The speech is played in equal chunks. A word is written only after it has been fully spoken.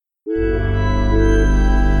Our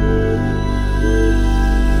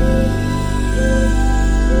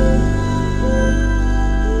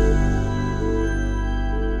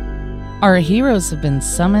heroes have been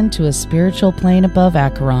summoned to a spiritual plane above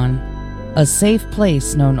Acheron, a safe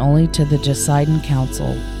place known only to the Jessidon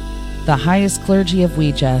Council, the highest clergy of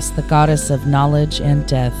Ouijas, the goddess of knowledge and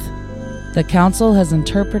death. The council has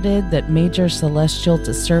interpreted that major celestial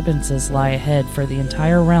disturbances lie ahead for the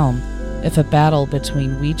entire realm if a battle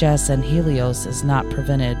between Ouijas and Helios is not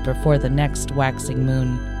prevented before the next waxing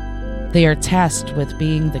moon. They are tasked with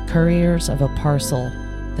being the couriers of a parcel,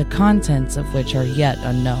 the contents of which are yet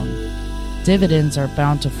unknown. Dividends are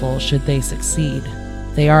bountiful should they succeed.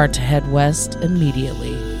 They are to head west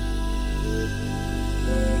immediately.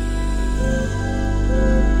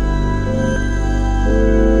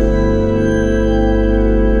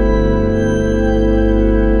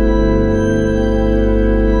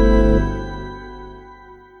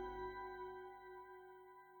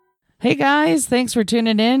 Hey guys, thanks for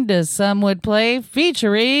tuning in to Some Would Play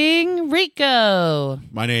featuring Rico.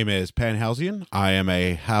 My name is Pan Halcyon. I am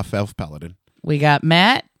a half-elf paladin. We got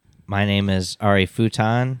Matt. My name is Ari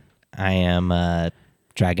Futon. I am a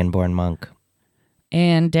dragonborn monk.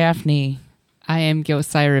 And Daphne. I am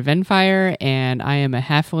Gilcyra Venfire, and I am a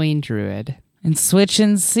halfling druid. And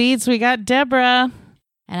switching seats, we got Deborah.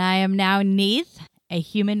 And I am now Neith, a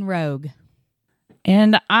human rogue.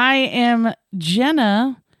 And I am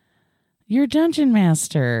Jenna, your dungeon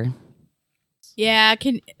master. Yeah,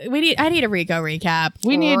 I need a Rico recap.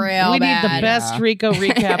 We need the best Rico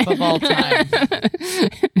recap of all time.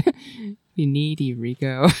 You needy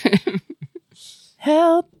Rico.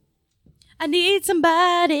 Help. I need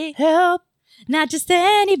somebody. Help. Not just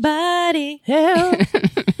anybody. Help.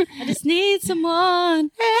 I just need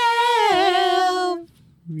someone. Help.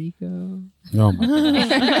 Rico. Oh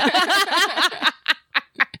my.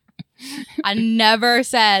 I never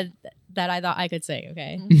said that I thought I could sing,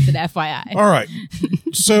 okay? It's an FYI. All right.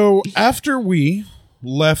 So after we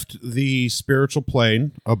left the spiritual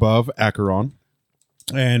plane above Acheron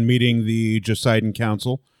and meeting the Jessidon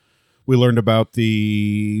Council, we learned about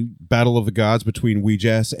the Battle of the Gods between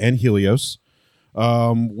Ouijas and Helios.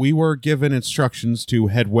 We were given instructions to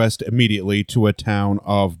head west immediately to a town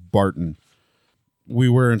of Barton. We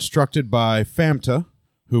were instructed by Famta,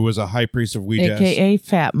 who was a high priest of Ouijas. A.K.A.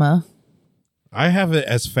 Fatma. I have it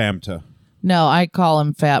as Famta. No, I call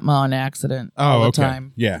him Fatma on accident all the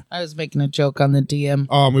time. Yeah. I was making a joke on the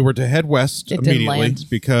DM. We were to head west It didn't immediately land.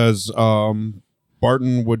 because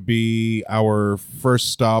Barton would be our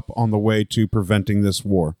first stop on the way to preventing this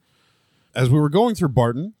war. As we were going through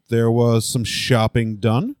Barton, there was some shopping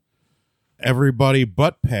done. Everybody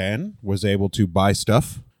but Pan was able to buy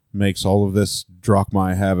stuff. Makes all of this drachma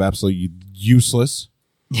I have absolutely useless.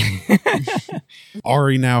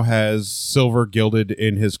 Ari now has silver gilded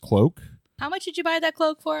in his cloak. How much did you buy that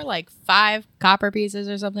cloak for? Like 5 copper pieces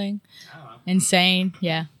or something? Insane.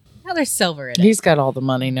 Yeah. Now there's silver in it. He's got all the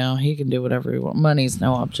money now. He can do whatever he wants. Money's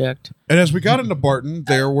no object. And as we got into Barton,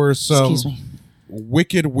 there were some Excuse me.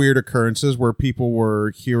 wicked weird occurrences where people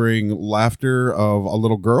were hearing laughter of a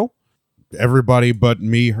little girl. Everybody but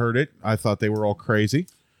me heard it. I thought they were all crazy.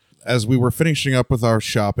 As we were finishing up with our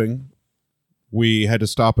shopping, we had to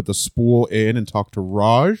stop at the Spool Inn and talk to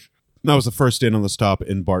Raj. That was the first inn on the stop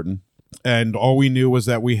in Barton. And all we knew was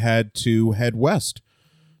that we had to head west.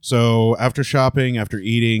 So after shopping, after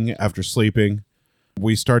eating, after sleeping,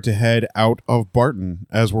 we start to head out of Barton.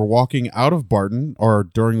 As we're walking out of Barton, or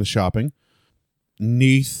during the shopping,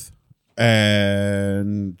 Neith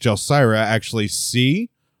and Gilcyra actually see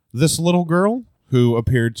this little girl who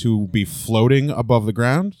appeared to be floating above the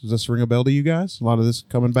ground. Does this ring a bell to you guys? A lot of this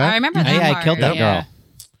coming back? I remember that Hey, I part. killed that girl.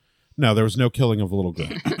 No, there was no killing of the little girl.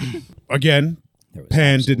 Again, There was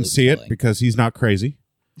Pan absolute didn't see it killing. because he's not crazy.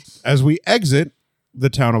 As we exit the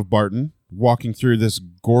town of Barton, walking through this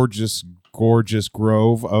gorgeous, gorgeous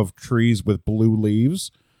grove of trees with blue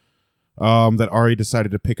leaves that Ari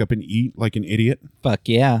decided to pick up and eat like an idiot. Fuck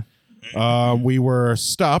yeah. We were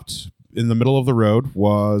stopped in the middle of the road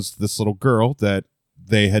was this little girl that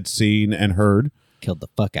they had seen and heard, Killed the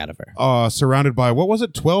fuck out of her. surrounded by, what was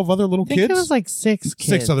it, 12 other little I think kids? it was like 6 kids.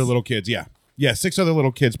 6 other little kids, yeah. Yeah, 6 other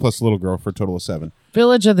little kids plus a little girl for a total of 7.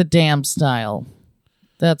 Village of the Damned style.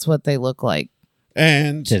 That's what they look like.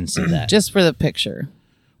 And Didn't see that. Just for the picture.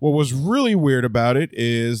 what was really weird about it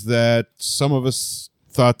is that some of us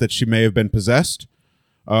thought that she may have been possessed.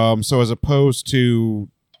 So as opposed to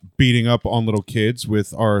beating up on little kids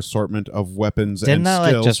with our assortment of weapons Didn't and I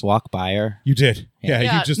skills. just walk by her? You did. Yeah,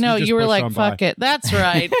 Yeah, you just no, you just you were pushed like, on by. fuck it. That's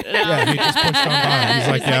right. Yeah, he just pushed on by. He's like, He's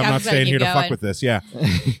yeah, like, I'm not I'm staying gonna here to keep fuck going. with this. Yeah.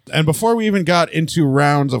 And before we even got into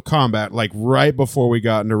rounds of combat, like right before we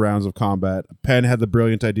got into rounds of combat, Penn had the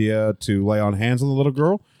brilliant idea to lay on hands on the little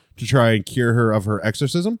girl to try and cure her of her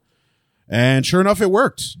exorcism. And sure enough, it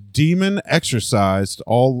worked. Demon exorcised.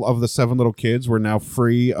 All of the 7 little kids were now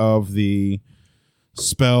free of the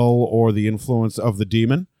spell or the influence of the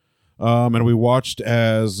demon. And we watched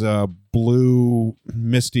as blue,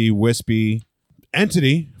 misty, wispy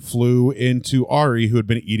entity flew into Ari, who had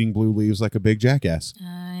been eating blue leaves like a big jackass.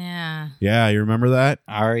 Yeah. Yeah, you remember that?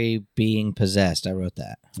 Ari being possessed. I wrote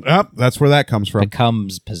that. Yep, that's where that comes from.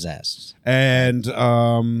 Becomes possessed. And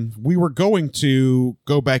we were going to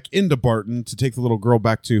go back into Barton to take the little girl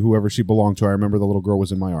back to whoever she belonged to. I remember the little girl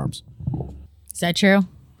was in my arms. Is that true?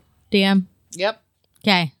 DM? Yep.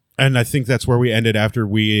 Okay. And I think that's where we ended after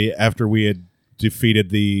we had defeated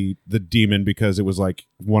the demon, because it was like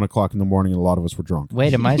 1 o'clock in the morning and a lot of us were drunk.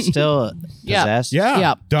 Wait, am I still Yeah. possessed? Yeah,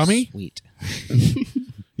 Yep. dummy. Sweet.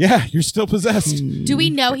 Yeah, you're still possessed. Do we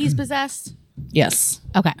know he's possessed? Yes.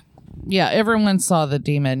 Okay. Yeah, everyone saw the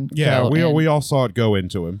demon. Yeah, go in. we all saw it go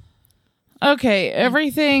into him. Okay,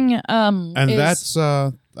 everything. And is- that's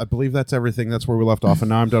I believe that's everything. That's where we left off. And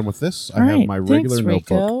now I'm done with this. I All have right, my regular thanks, notebook.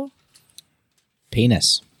 Rico.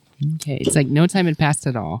 Penis. Okay, it's like no time had passed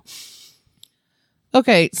at all.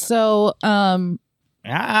 Okay, so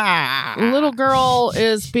Ah. little girl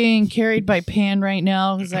is being carried by Pan right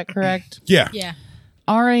now. Is that correct? Yeah. Yeah.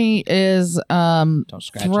 Ari is Don't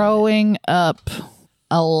scratch on it. throwing up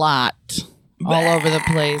a lot all over the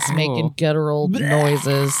place, making guttural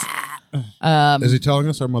noises. Is he telling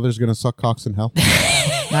us our mother's going to suck cocks in hell?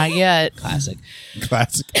 Not yet. Classic.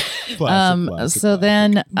 Classic. So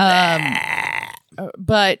then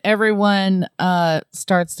but everyone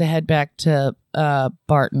starts to head back to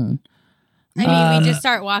Barton. I mean, we just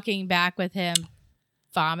start walking back with him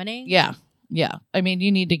vomiting. Yeah. I mean,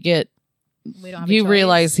 you need to get We don't have a you choice.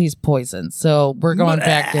 realize he's poisoned, so we're going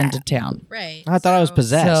back into town. Right. I thought I was So,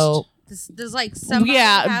 possessed. So Does like somebody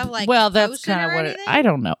yeah, have like well, a that's potion kind of or what anything? I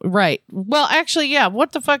don't know. Right. Well, actually, yeah.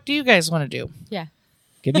 What the fuck do you guys want to do? Yeah.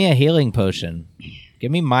 Give me a healing potion.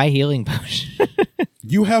 Give me my healing potion.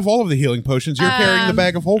 You have all of the healing potions. You're carrying the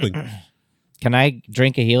bag of holding. Can I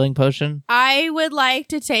drink a healing potion? I would like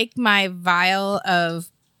to take my vial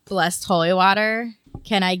of blessed holy water.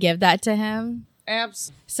 Can I give that to him?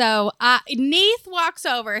 Abs. So Neith walks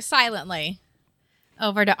over silently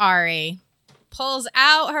over to Ari, pulls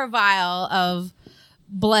out her vial of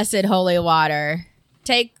blessed holy water.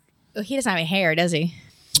 He doesn't have any hair, does he?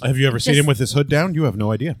 Have you ever seen Just- him with his hood down? You have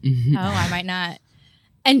no idea. Oh, I might not.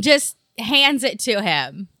 And just hands it to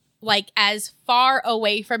him, like as far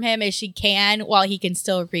away from him as she can while he can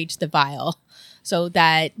still reach the vial so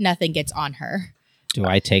that nothing gets on her. Do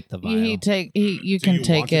I take the vial? You can you take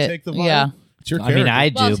want to it. take the vial? Yeah, It's your I mean, character. I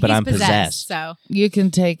do, Well, but he's I'm possessed. So you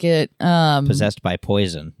can take it. Possessed by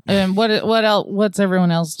poison. And what else? What's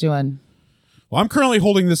everyone else doing? Well, I'm currently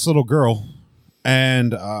holding this little girl,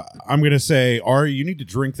 and I'm going to say, Ari, you need to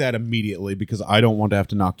drink that immediately because I don't want to have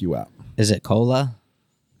to knock you out. Is it cola?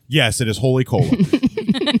 Yes, it is holy cola.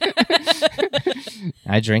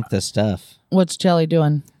 I drink this stuff. What's Jelly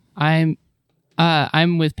doing? I'm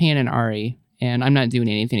with Pan and Ari, and I'm not doing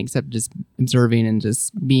anything except just observing and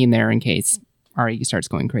just being there in case Ari starts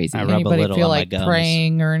going crazy. I rub a Anybody little feel on my like gums.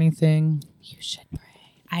 praying or anything? you should pray.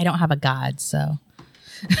 I don't have a god, so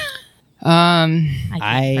Um, I can't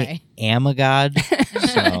I pray. am a god,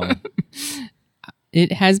 so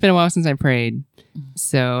it has been a while since I prayed,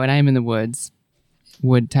 so and I'm in the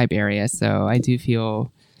wood type area, so I do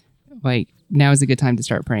feel like now is a good time to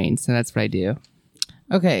start praying. So that's what I do.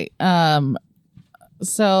 Okay.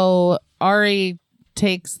 So Ari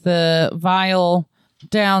takes the vial,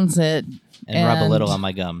 downs it, and rub a little on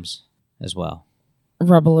my gums as well.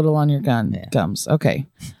 rub a little on your Yeah. gums. Okay.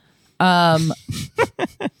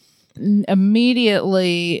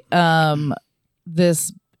 Immediately,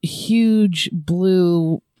 this huge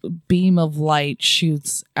blue beam of light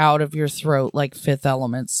shoots out of your throat like Fifth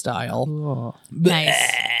Element style. Nice.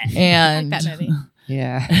 And That movie.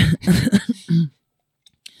 Yeah.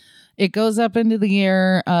 it goes up into the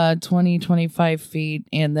air 20, 25 feet,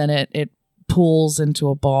 and then it pools into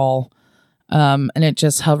a ball. And it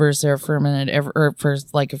just hovers there for a minute, or for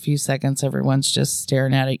like a few seconds. Everyone's just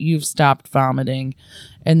staring at it. You've stopped vomiting,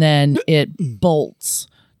 and then it bolts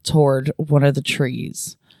toward one of the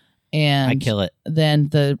trees, and I kill it. Then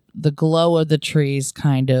the glow of the trees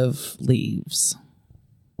kind of leaves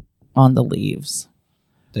on the leaves,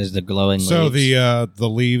 There's the glowing So leaves. the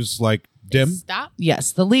leaves like dim. Stop.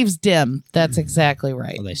 Yes, the leaves dim. That's exactly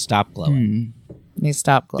right. Well, they stop glowing. They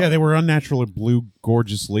stop glowing. Yeah, they were unnaturally blue,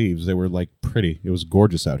 gorgeous leaves. They were like pretty. It was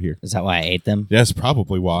gorgeous out here. Is that why I ate them? That's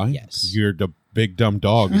probably why. Yes. You're the big dumb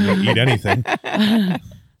dog. And you eat anything. I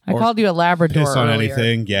called you a Labrador Piss on earlier.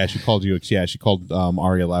 anything. Yeah, she called you. Yeah, she called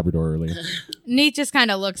Arya Labrador earlier. Neith just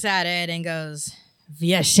kind of looks at it and goes,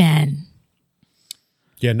 Viashen.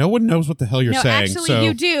 Yeah, no one knows what the hell you're No, saying. actually, so.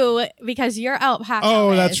 you do because you're out half.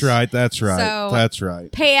 Oh, that's right. That's right. So- That's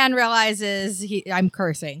right. Pan realizes I'm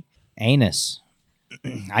cursing. Anus.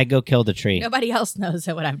 I go kill the tree. Nobody else knows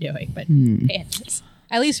what I'm doing, but Pan does.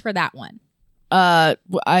 At least for that one.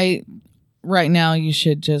 Right now you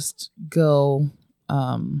should just go.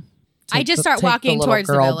 I just start take the walking little towards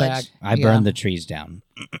the girl village. I burn the trees down.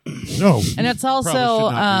 No. And it's also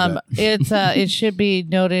Probably should not it should be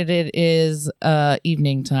noted it is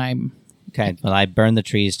evening time. Okay. Well, I burn the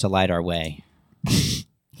trees to light our way.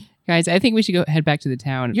 Guys, I think we should go head back to the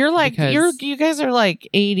town. You're like because- you guys are like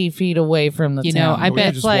 80 feet away from the You town. know, I bet-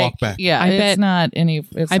 It's just like walk back. yeah, I it's bet- not any.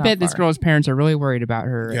 It's I not bet this far. girl's parents are really worried about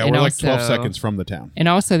her. Yeah, and we're like also, 12 seconds from the town. And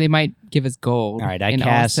also, they might give us gold. All right. I and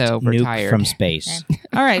cast also, we're nuke tired. from space.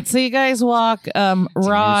 All right, so you guys walk.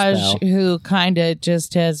 Raj, spell. who kind of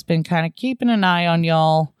just has been kind of keeping an eye on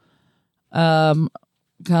y'all,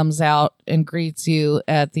 comes out and greets you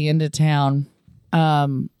at the end of town,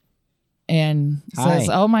 and says,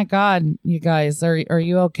 Hi. "Oh my God, you guys, are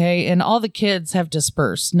you okay?" And all the kids have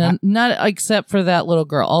dispersed, not except for that little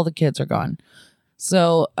girl. All the kids are gone.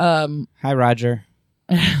 So, Hi, Roger.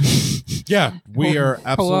 Yeah, we are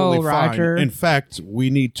absolutely Hello, fine. Roger. In fact, we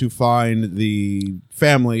need to find the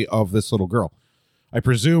family of this little girl. I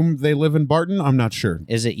presume they live in Barton. I'm not sure.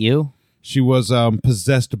 Is it you? She was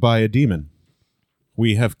possessed by a demon.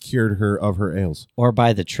 We have cured her of her ails. Or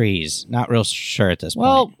by the trees? Not real sure at this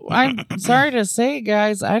well, point. I'm sorry to say,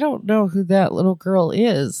 guys, I don't know who that little girl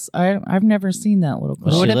is. I've never seen that little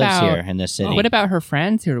Well, girl. she What lives about- here in this city. What about her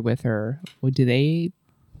friends who are with her? Well, do they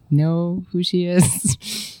know who she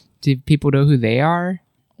is? Do people know who they are?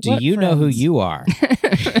 Do What you know who friends? you are?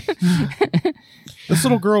 This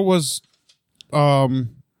little girl was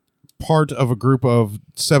part of a group of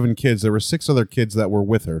 7 kids. There were 6 other kids that were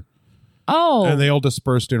with her, Oh, and they all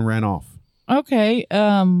dispersed and ran off. okay.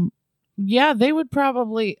 Yeah, they would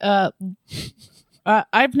probably.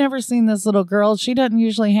 I've never seen this little girl. She doesn't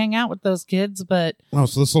usually hang out with those kids, but Oh,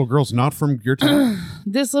 so this little girl's not from your town?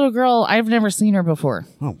 this little girl, I've never seen her before.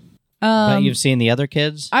 Oh. But you've seen the other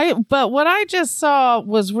kids? But what I just saw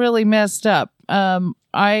was really messed up.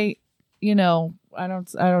 I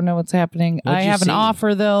don't know what's happening. What'd I you have an see?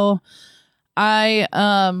 offer though.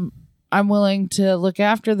 I'm willing to look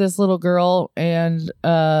after this little girl and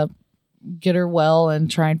get her well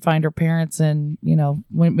and try and find her parents, and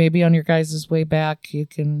maybe on your guys' way back you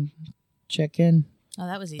can check in. Oh,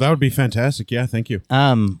 that was easy. That would be fantastic. Yeah, thank you.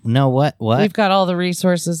 No, what? We've got all the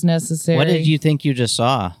resources necessary. What did you think you just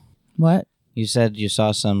saw? What? You said you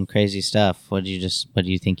saw some crazy stuff. What do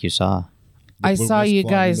you think you saw? The I blue saw mist you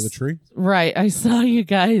flying guys. into the tree? Right, I saw you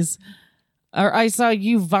guys, or I saw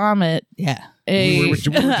you vomit Yeah. a We were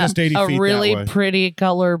just 80 a feet really that way. pretty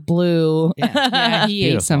color blue Yeah, he ate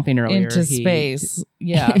Beautiful. something earlier. into He- space.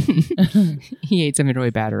 Yeah, He ate something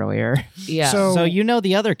really bad earlier. yeah. So you know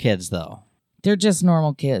the other kids, though? They're just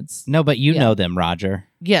normal kids. No, but you Yeah. know them, Roger.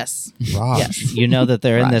 Yes, Raj. yes. You know that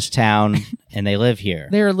they're in Right. this town and they live here.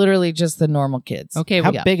 They're literally just the normal kids. Okay,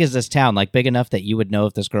 How yeah. big is this town? Like big enough that you would know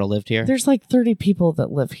if this girl lived here? There's like 30 people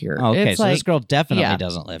that live here. Oh, okay, It's so like, this girl definitely yeah.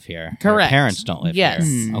 doesn't live here. Her Correct. parents don't live Yes.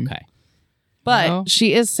 here. Okay. but No.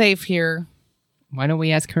 she is safe here. why don't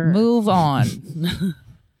we ask her? Move on.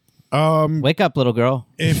 Wake up, little girl.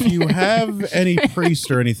 If you have any priest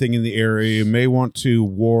or anything in the area, you may want to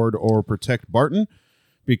ward or protect Barton,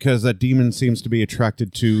 because that demon seems to be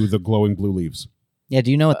attracted to the glowing blue leaves. Yeah, do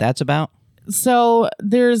you know what that's about? So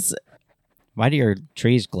there's Why do your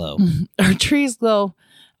trees glow? our trees glow.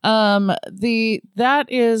 That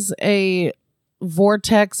is a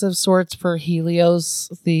vortex of sorts for Helios,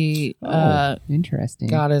 the Interesting.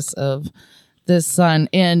 goddess of the sun,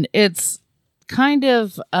 and it's kind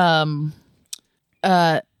of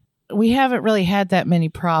we haven't really had that many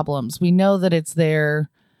problems. We know that it's there,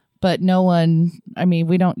 but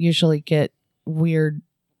we don't usually get weird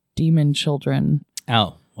demon children.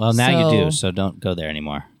 Oh, well, now you So- do, so don't go there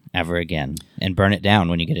anymore. Ever again. And burn it down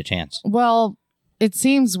when you get a chance. Well, it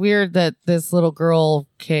seems weird that this little girl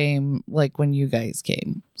came like when you guys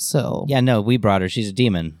came. So Yeah, no, we brought her. She's a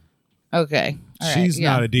demon. okay. All right, She's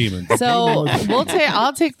yeah. not a demon. So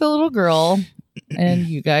I'll take the little girl, and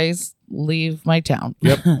you guys leave my town.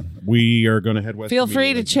 Yep. We are going to head west. Feel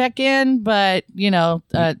free to immediately. check in, but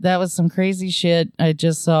that was some crazy shit I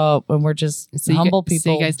just saw, and we're just So humble So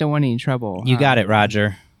people. you guys don't want any trouble. You got it,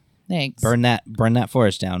 Roger. Thanks. Burn that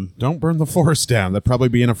forest down. Don't burn the forest down. That'd probably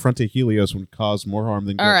be an affront to Helios would cause more harm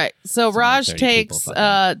than good. All right. So like Raj 30 takes people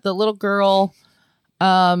fucking- the little girl.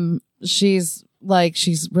 She's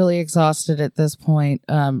really exhausted at this point.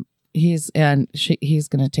 He's going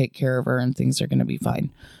to take care of her, and things are going to be fine.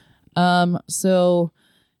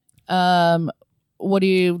 What do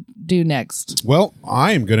you do next? Well,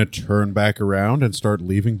 I am going to turn back around and start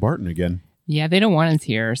leaving Barton again. Yeah, they don't want us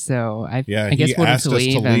here, so I Yeah, guess he we'll asked just us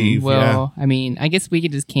to leave. leave, And I mean, I guess we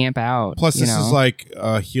could just camp out. Plus, you this know? is like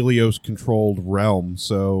a Helios-controlled realm,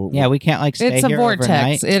 so Yeah, we can't like stay It's a here vortex.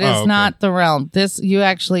 overnight. It is Oh, okay. not the realm. You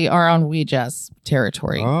actually are on Ouija's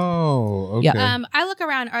territory. Oh, okay. Yeah. I look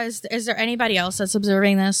around. Is there anybody else that's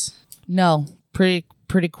observing this? No, pretty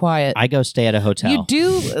quiet. I go stay at a hotel. You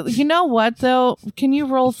do. You know what though? Can you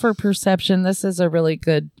roll for perception? This is a really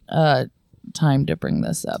good time to bring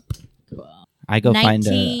this up. I go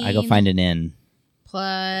 19. find an inn.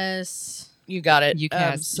 Plus, You got it. You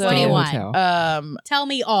cast so, 21. hotel. tell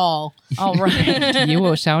me all. all right. You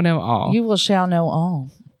will shall know all. You will shall know all.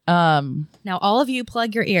 Now, all of you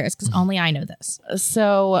plug your ears because only I know this.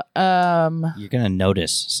 So, You're gonna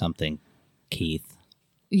notice something, Keith.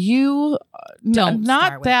 you Don't not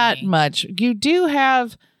start with that me. much. You do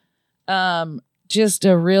have just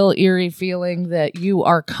a real eerie feeling that you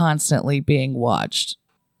are constantly being watched.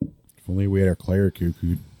 If only we had a cleric who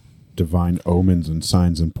could divine omens and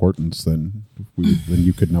signs and portents, then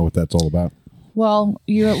you could know what that's all about. Well,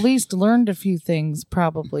 you at least learned a few things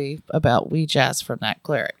probably about Ouija's from that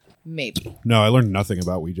cleric. Maybe. No, I learned nothing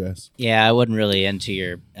about Ouija's. Yeah, I wasn't really into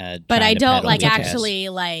your. But trying I to don't peddle like Ouija's. actually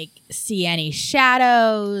like see any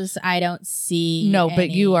shadows. I don't see. No, but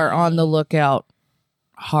you are on the lookout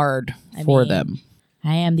hard I for mean, them.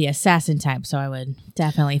 I am the assassin type, so I would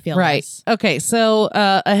definitely feel Right. this. Okay. So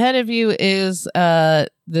ahead of you is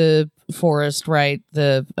the forest, right?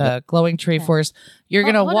 The glowing tree forest. You're Oh,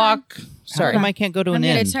 going to hold walk. How Sorry. come I can't go to I'm an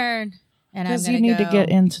going inn? to turn and I'm Because going you need to get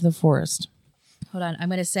into the forest. Hold on. I'm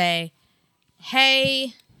going to say,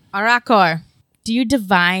 hey, Arakor, do you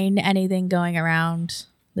divine anything going around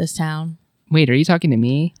this town? Wait, are you talking to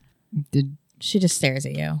me? She just stares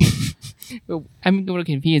at you. I'm a little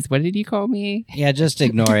confused. What did you call me? Yeah, just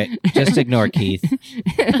ignore it. Just ignore Keith.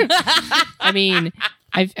 I mean,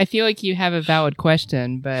 I feel like you have a valid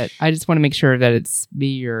question, but I just want to make sure that it's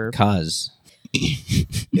me or. Cause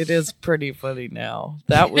It is pretty funny now.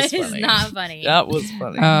 That was It's funny. not funny. That was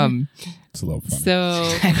funny. It's a little funny. So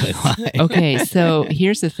exactly why. okay, so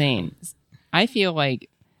here's the thing. I feel like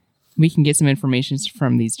we can get some information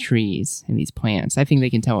from these trees and these plants. I think they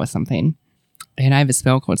can tell us something. And I have a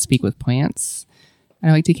spell called Speak with Plants I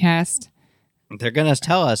like to cast. They're gonna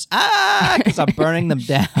tell us, because I'm burning them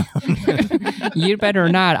down. You better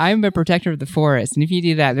not. I'm a protector of the forest. And if you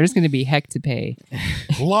do that, there's going to be heck to pay.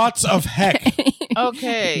 Lots of heck.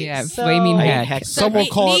 Okay. Yeah, so- flaming I heck. heck- So Someone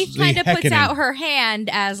call it Neith the kind of puts heckening. out her hand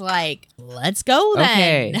as like, let's go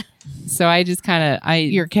then. Okay. So I just kind of,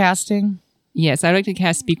 You're casting? yes, I'd like to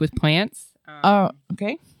cast Speak with Plants. Oh,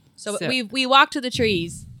 okay. So, So- we walk to the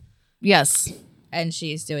trees Yes. and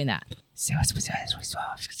she's doing that.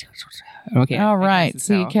 Okay. All I right. cast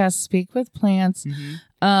So you spell. cast Speak with Plants.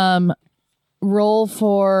 Roll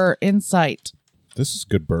for Insight. This is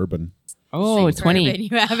good bourbon. Oh, Bourbon 20.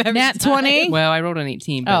 you have every Nat time. 20? Well, I rolled an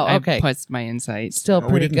 18, but Oh, okay. I plus my insight. Still Oh, we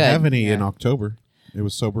pretty didn't good. have any in October. It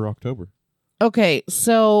was sober October. Okay,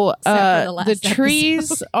 so Except for the the last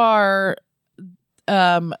trees are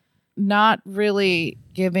not really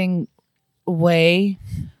giving way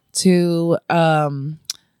to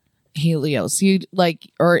Helios. You like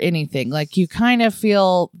or anything. Like you kind of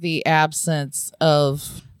feel the absence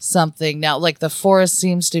of something now. Like the forest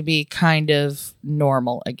seems to be kind of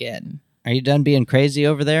normal again. Are you done being crazy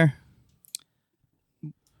over there?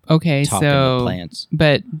 Okay, Talking so to plants.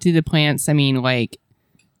 but do the plants? I mean, like,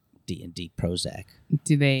 D&D Prozac.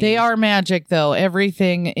 do they? They are magic though.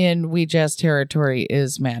 Everything in Ouija's territory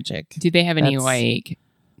is magic. Do they have any That's- like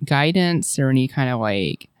guidance or any kind of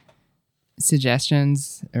like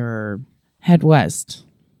suggestions or? Head west.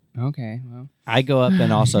 Okay, well, I go up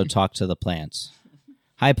and also talk to the plants.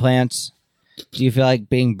 Hi, plants. Do you feel like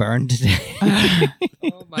being burned today?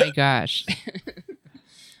 oh my gosh.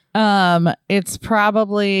 It's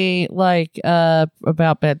probably like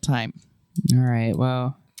about bedtime. All right,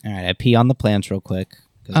 well, All right, I pee on the plants real quick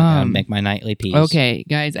because I gotta Um, make my nightly peas. okay,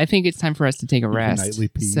 guys, I think it's time for us to take a rest. nightly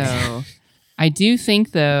peas. So, I do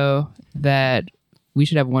think though that we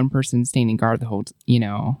should have one person standing guard the whole,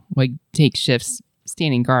 like take shifts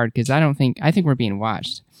standing guard because I think we're being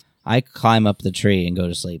watched. I climb up the tree and go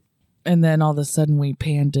to sleep. And then all of a sudden we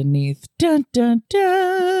pan to Neith. Dun, dun,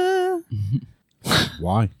 dun.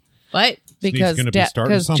 Why? What? Because gonna be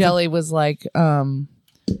starting something? Jelly was like,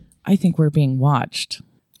 I think we're being watched.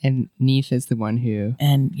 And Neith is the one who.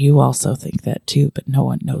 And you also think that too, but no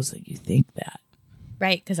one knows that you think that.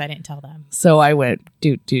 Right, because I didn't tell them. So I went,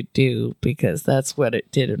 do, because that's what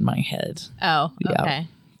it did in my head. Oh, Yeah. okay.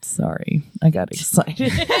 Sorry. I got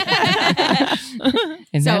excited.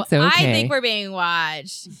 And So that's okay. I think we're being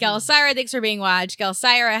watched. Gelsira thinks we're being watched.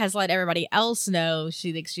 Gelsira has let everybody else know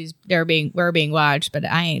she thinks we're being watched, but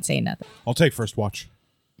I ain't saying nothing. I'll take first watch.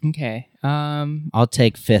 Okay. I'll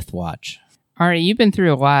take fifth watch. Ari, you've been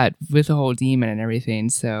through a lot with the whole demon and everything.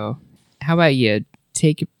 So how about you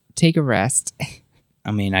take a rest?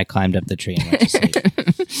 I mean, I climbed up the tree and went to sleep.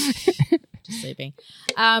 Just sleeping.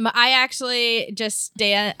 I actually just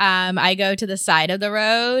stand. I go to the side of the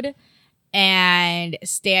road and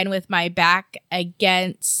stand with my back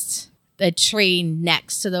against the tree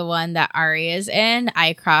next to the one that Ari is in.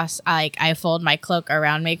 I fold my cloak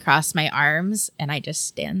around me, cross my arms, and I just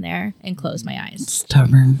stand there and close my eyes.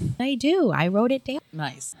 Stubborn. I do. I wrote it down.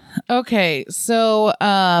 Nice. Okay, so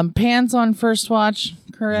Pan's on first watch,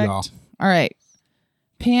 correct? Yeah. All right.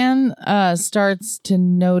 Pan starts to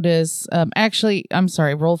notice. Actually, I'm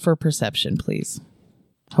sorry. Roll for perception, please.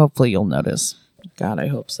 Hopefully, you'll notice. God, I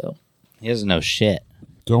hope so. He doesn't know shit.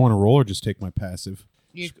 Do I want to roll or just take my passive?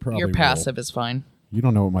 Should probably Your roll. passive is fine. You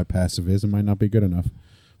don't know what my passive is. It might not be good enough.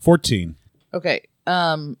 14. Okay.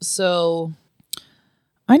 So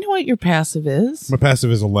I know what your passive is. My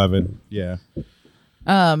passive is 11. Yeah.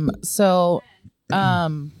 So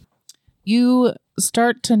you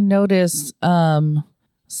start to notice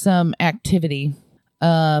some activity.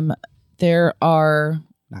 There are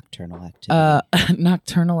Nocturnal activity.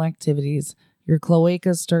 nocturnal activities. Your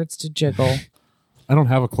cloaca starts to jiggle. I don't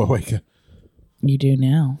have a cloaca. You do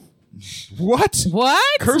now. What?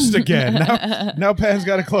 What? Cursed again. Now Pan's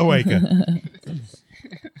got a cloaca.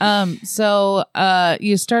 So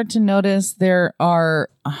you start to notice there are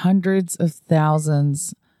hundreds of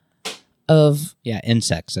thousands of Yeah,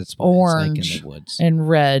 insects. That's what it's orange like in the woods. and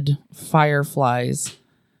red fireflies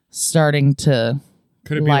starting to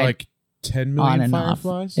Could it be Light like 10 on million and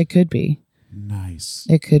fireflies? off. It could be. Nice.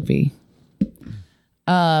 It could be.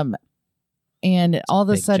 And all of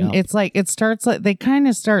a big sudden, jump. it's like they kind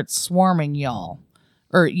of start swarming y'all,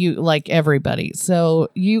 or you, like everybody. So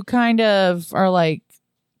you kind of are like,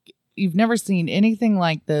 you've never seen anything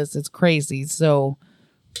like this. It's crazy. So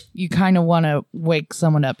you kind of want to wake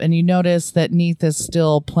someone up, and you notice that Neith is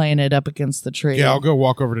still playing it up against the tree. Yeah, I'll go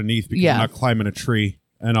walk over to Neith because Yeah. I'm not climbing a tree,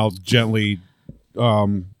 and I'll gently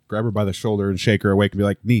grab her by the shoulder and shake her awake and be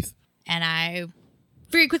like, Neith. And I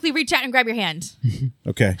very quickly reach out and grab your hand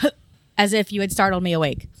Okay. as if you had startled me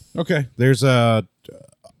awake. Okay. There's a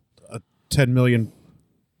 10 million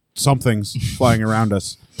somethings flying around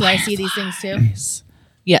us. Do I see these things too?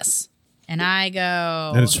 Yes. And I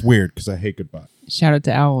go. And it's weird because I hate goodbye. Shout out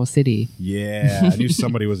to Owl City. Yeah, I knew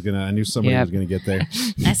somebody was gonna. Yep. Was gonna get there.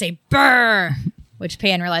 And I say "brr," which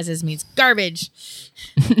Pan realizes means garbage.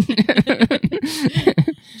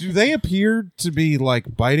 Do they appear to be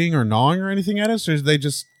like biting or gnawing or anything at us, or is they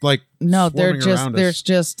just like No, they're swarming just around there's us?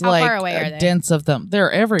 just How like far away are they? dense of them.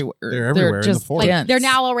 They're everywhere. They're everywhere in the just forest. Like they're dense.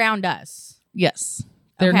 now around us. Yes.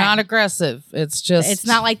 They're Okay. not aggressive. It's just It's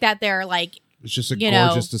not like that. They're like It's just a you know,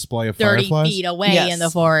 gorgeous display of 30 fireflies. feet away Yes. in the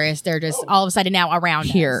forest. They're just all of a sudden now around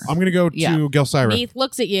here. us. I'm gonna go to Yeah. Gelsira. Neith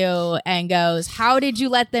looks at you and goes, "How did you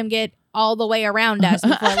let them get all the way around us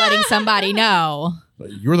before letting somebody know?"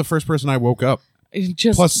 You're the first person I woke up. It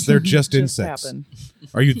just Plus, they're just insects. happened.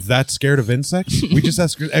 Are you that scared of insects? We just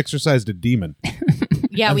exercised a demon.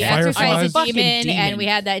 Yeah, we Fireflies? exercised a Fucking demon, demon. and we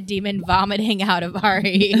had that demon vomiting out of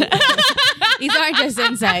Ari. These aren't just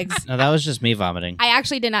insects. No, that was just me vomiting. I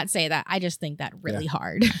actually did not say that. I just think that really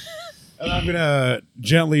hard. And I'm gonna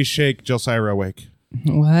gently shake Gelsira awake.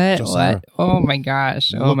 What? Just What? Oh my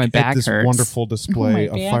gosh. Oh, Look my back at this hurts. wonderful display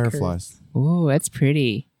Oh, my of back fireflies. Oh, that's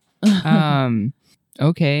pretty.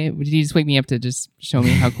 Okay. Did you just wake me up to just show me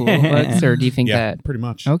how cool it looks, or do you think Yeah, that? pretty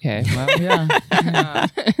much. Okay. Well, Yeah.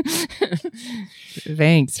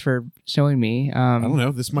 thanks for showing me. I don't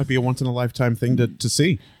know. This might be a once in a lifetime thing to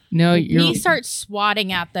see. No, you're He starts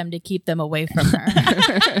swatting at them to keep them away from her.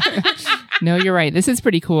 no, you're right. This is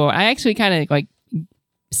pretty cool. I actually kind of like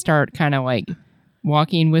start kind of like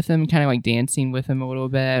walking with him, kind of like dancing with him a little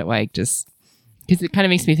bit, like just because it kind of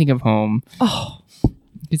makes me think of home. Oh.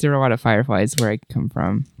 Because there are a lot of fireflies where I come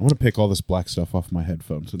from. I'm gonna pick all this black stuff off my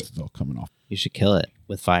headphones since it's all coming off. You should kill it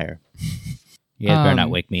with fire. You guys better not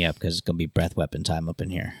Um, wake me up because it's gonna be breath weapon time up in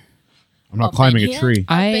here. I'm not Open climbing a here? tree.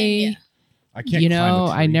 I I can't. climb a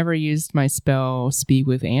I tree. never used my spell speak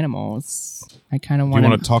with animals. I kind of Do you want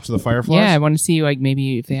want to talk to the fireflies? Yeah, I want to see like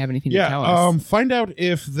maybe if they have anything to tell us. Yeah. Find out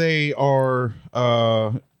if they are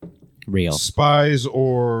Real. spies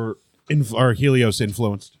or Helios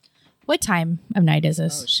influenced. What time of night is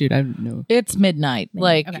this? Shoot, I don't know. It's midnight.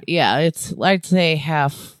 Like, okay. yeah, I'd say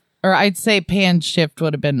I'd say Pan's shift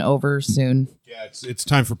would have been over soon. Yeah, it's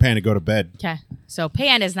time for Pan to go to bed. Okay. So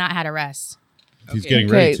Pan has not had a rest. He's getting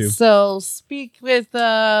Okay, ready to. so speak with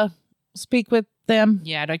them.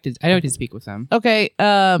 Yeah, I'd like to speak with them. Okay,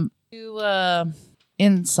 do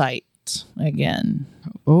insight again.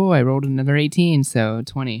 Oh, I rolled another 18, so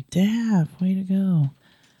 20. Dab, way to go.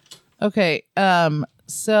 Okay,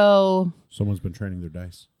 so Someone's been training their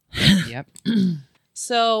dice. Yep.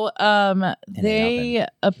 they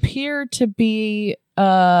appear to be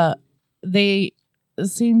they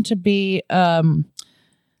seem to be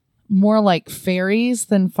more like fairies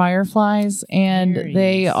than fireflies, and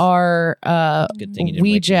they Fairies. are Good thing you didn't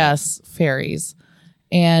wake me up. Ouija's fairies,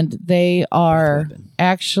 and they are weapon.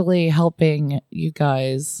 actually helping you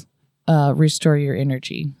guys restore your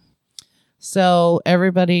energy. So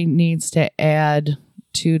everybody needs to add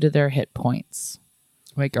 2 to their hit points.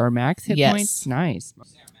 Like our max hit Yes. points? Nice.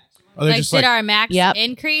 Are they Like, just did like? our max Yep.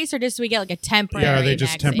 increase, or just do we get like a temporary? Yeah, are they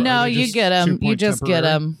just max temporary? No, Are they you just get them. 2 You point just get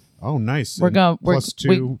temporary? them. Oh, nice. We're And going- plus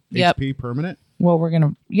we- 2 yep. HP permanent. Well, we're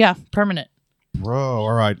gonna permanent. Bro,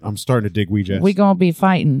 all right. I'm starting to dig Ouija. We gonna be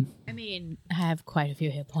fighting. I mean, I have quite a few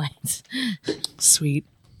hit points. Sweet.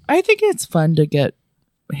 I think it's fun to get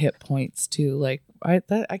hit points too. Like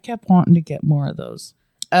I kept wanting to get more of those.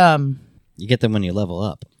 You get them when you level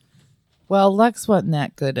up. Well, Lex wasn't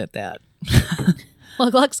that good at that. Well,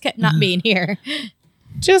 Lux kept not being here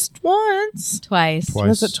Just once. twice. Twice.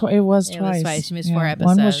 Was it? It was It was twice. twice. She missed 4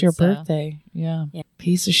 One was your episodes, so- birthday. Yeah. Yeah.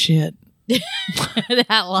 Piece of shit.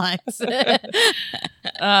 That Lux.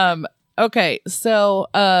 Okay. So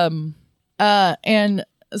and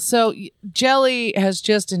so Jelly has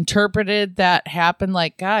just interpreted that happened.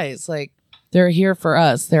 Like, guys, like they're here for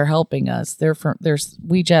us. They're helping us.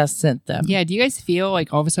 We just sent them. Yeah, do you guys feel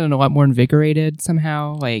like all of a sudden a lot more invigorated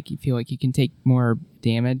somehow? Like you feel like you can take more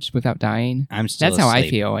damage without dying? I'm still That's how I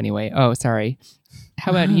asleep. feel anyway. Oh, sorry.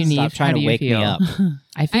 How about you, Neve? Stop trying How to do you wake feel? me up.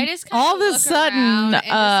 I I think just kinda All of a look sudden, around and just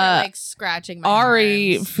start, like scratching my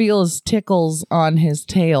Ari arms. feels tickles on his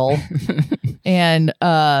tail, and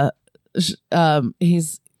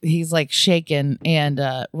he's like shaken. And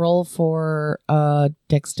roll for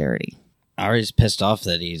dexterity. Ari's pissed off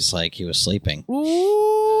that he was sleeping.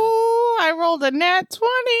 Ooh, I rolled a nat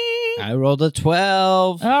 20. I rolled a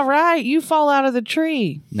 12. All right, you fall out of the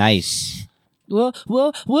tree. Nice. Whoa,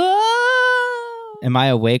 whoa, whoa! Am I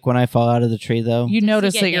awake when I fall out of the tree, though? You Does he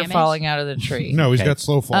notice get that you're damaged? falling out of the tree. No, he's Okay. got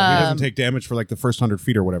slow fall. He doesn't Um, take damage for like the first 100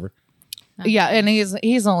 feet or whatever. Yeah, and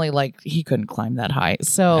he's only like he couldn't climb that high,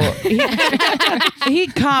 so he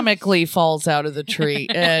comically falls out of the tree,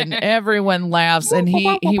 and everyone laughs, and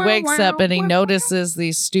he wakes up and he notices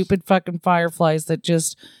these stupid fucking fireflies that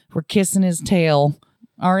just were kissing his tail.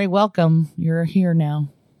 Ari, welcome. You're here now.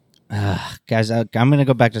 Guys, I'm going to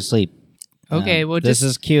go back to sleep. Okay, well, this just-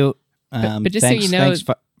 is cute. but just so thanks, you know, thanks,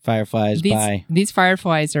 fireflies. Bye. these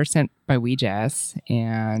fireflies are sent by Ouija's,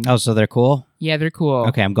 and Oh, so they're cool? yeah, they're cool.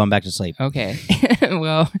 Okay, I'm going back to sleep. Okay.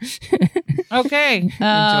 Well, Okay,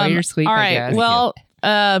 Enjoy your sleep, All I right. guess. Well,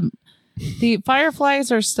 the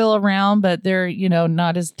fireflies are still around, but they're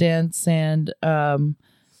not as dense, and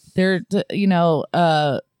they're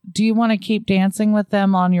do you want to keep dancing with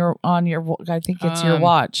them on your? I think it's your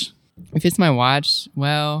watch. if it's my watch,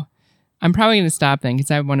 well, I'm probably going to stop then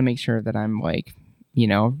because I want to make sure that I'm like,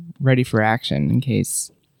 ready for action in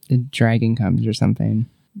case the dragon comes or something.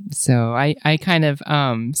 So I kind of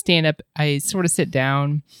stand up. I sort of sit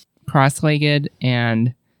down, cross-legged,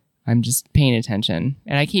 and I'm just paying attention.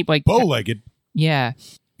 And I keep like Bow-legged. yeah,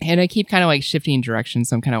 and I keep kind of like shifting directions.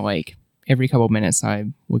 So I'm kind of like every couple of minutes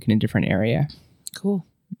I'm looking in a different area. Cool.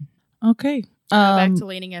 Okay. Back to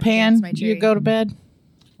leaning up Pan, against my tree. you go to bed.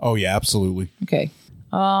 Oh, yeah, absolutely. Okay.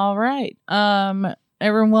 All right.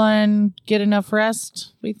 Everyone get enough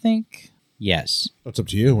rest, we think. Yes. That's up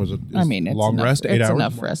to you. Was it I mean, it's long enough, rest? 8 it's hours?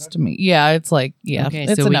 enough rest to me. Yeah, it's like, Okay,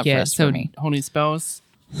 it's so we enough get rest for me. whole new spells.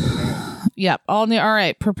 Yep. All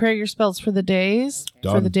right. Prepare your spells for the days. For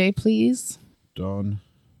Done. the day, please. Done.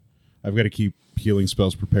 I've got to keep healing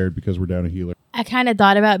spells prepared because we're down a healer. I kind of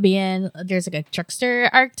thought about being there's like a trickster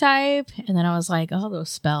archetype, and then I was like, oh, those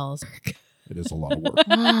spells. It is a lot of work.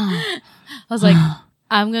 I was like,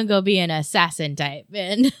 I'm gonna go be an assassin type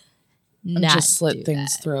and not just slit do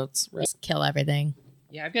things' that. throats. Just kill everything.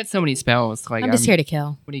 Yeah, I've got so many spells. Like I'm just here to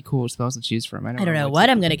kill. pretty cool spells to choose from. I don't know what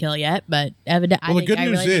I'm gonna kill yet, but evidently, Well, the good I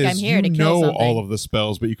news really think I'm is here you to kill know something. all of the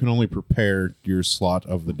spells, but you can only prepare your slot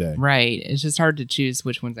of the day. Right. It's just hard to choose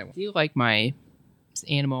which ones I want. I feel like my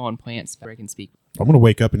animal and plant spell I can speak. I'm going to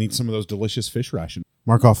wake up and eat some of those delicious fish rations.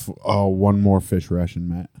 Mark off one more fish ration,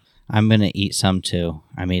 Matt. I'm going to eat some too.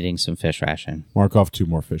 I'm eating some fish ration. Mark off 2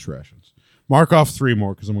 more fish rations. Mark off 3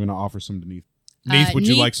 more because I'm going to offer some to Neith. Neith, would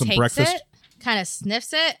you Neith like some takes breakfast? It, kind of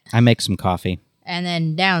sniffs it I make some coffee. and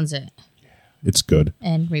then downs it It's good.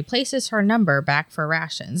 and replaces her number back for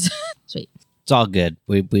rations. Sweet. It's all good.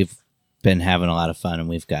 We've been having a lot of fun, and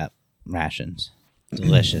we've got rations.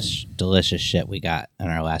 Delicious, delicious shit we got on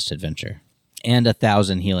our last adventure, and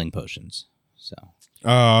 1,000 healing potions. So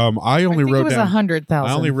I only I think wrote it was down 100,000.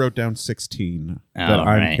 I only wrote down 16 that Oh,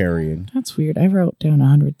 I'm right. carrying. That's weird. I wrote down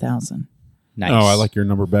 100,000. nice. Oh, I like your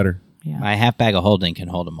number better. Yeah, my half bag of holding can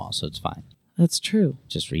hold them all, so it's fine. that's true.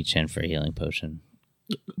 Just reach in for a healing potion.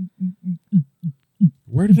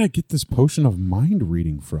 Where did I get this potion of mind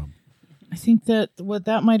reading from? I think that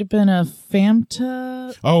that might have been a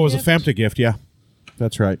Famta. Oh, it was gift? a Famta gift. Yeah,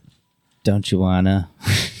 that's right. Don't you wanna?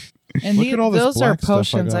 And Look at all this those are black stuff I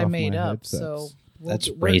potions got I off made my up. headsets. So That's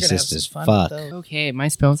we're gonna have racist some as fun fuck. with those. Okay, my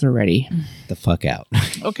spells are ready. The fuck out.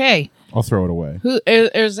 Okay, I'll throw it away. who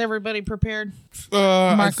is everybody prepared?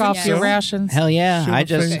 Mark off so. your rations. Hell yeah!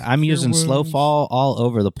 Shield of faith, I'm using cure slow wounds, fall all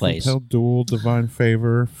over the place. Compelled duel, divine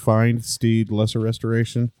favor, find steed, lesser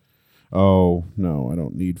restoration. Oh no, I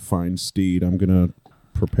don't need find steed. I'm gonna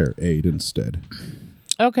prepare aid instead.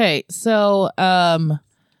 Okay, so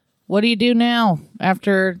what do you do now?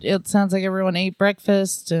 After it sounds like everyone ate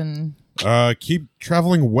breakfast and Keep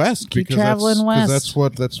traveling west Keep because traveling that's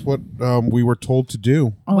west. that's what we were told to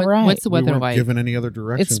do. all right. What's the We weather weren't like? given any other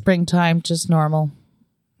direction. It's springtime, just normal,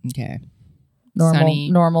 Okay.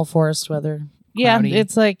 normal, Sunny. forest weather. Yeah, Cloudy.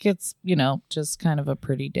 it's like it's just kind of a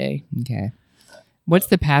pretty day. Okay. What's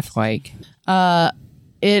the path like?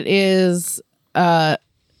 It is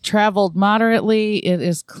traveled moderately. It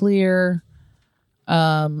is clear.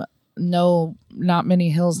 No, not many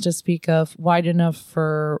hills to speak of. Wide enough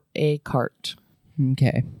for a cart.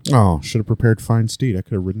 Okay. Oh, should have prepared find steed. I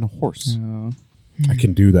could have ridden a horse. Oh, I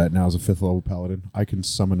can do that now as a 5th level paladin. I can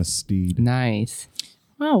summon a steed. nice.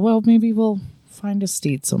 Oh well, maybe we'll find a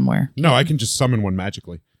steed somewhere. No, I can just summon one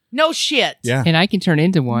magically. No shit. Yeah. And I can turn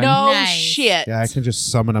into one. No Nice. shit. Yeah, I can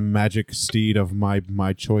just summon a magic steed of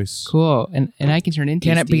my choice. Cool. And I can turn into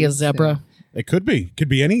Can it be a Steve, so- zebra? It could be. Could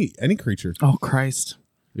be any creature. Oh Christ.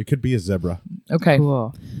 It could be a zebra. Okay.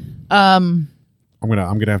 Cool. I'm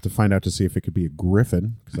gonna have to find out to see if it could be a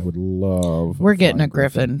griffin because I would love. We're getting flying a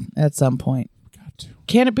griffin at some point. Got to.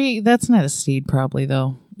 Can it be? That's not a steed, probably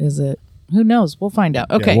though. Is it? Who knows? We'll find out.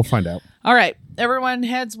 Yeah, Okay. we'll find out. All right. Everyone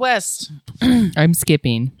heads west. I'm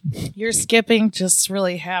skipping. You're skipping. Just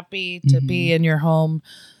really happy to be in your home.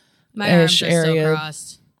 My arms Ish are area. still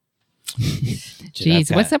crossed.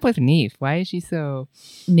 Jeez, what's up with Neef? Why is she so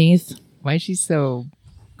Neath. cross?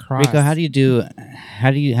 Rico, how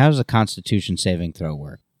does a Constitution saving throw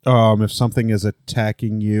work? If something is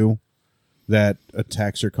attacking you, that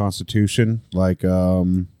attacks your constitution, like a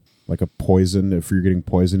poison. If you're getting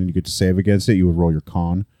poisoned and you get to save against it, you would roll your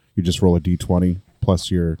con. You just roll a d20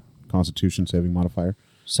 plus your Constitution saving modifier.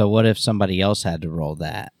 So what if somebody else had to roll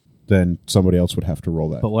that? Then somebody else would have to roll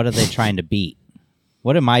that. But what are they trying to beat?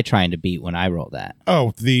 What am I trying to beat when I roll that?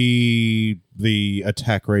 Oh, the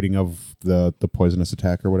attack rating of the poisonous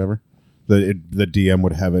attack or whatever. The DM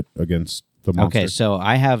would have it against the monster. Okay, so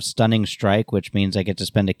I have Stunning Strike, which means I get to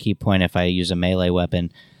spend a key point if I use a melee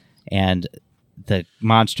weapon, and the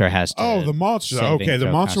monster has to. Oh, the monster. saving Okay, the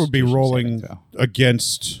throw, monster would be Constitution rolling saving throw.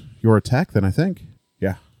 against your attack. Then I think,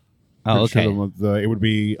 yeah. Oh, Pretty okay. sure it would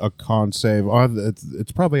be a con save.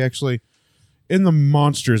 It's probably actually in the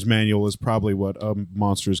monsters manual is probably what a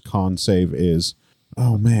monster's con save is.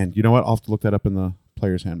 Oh man, you know what? I'll have to look that up in the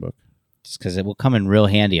player's handbook. Just because it will come in real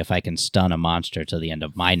handy if I can stun a monster till the end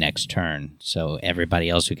of my next turn. So everybody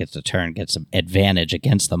else who gets a turn gets an advantage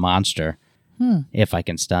against the monster if I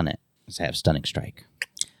can stun it. Because I have Stunning Strike.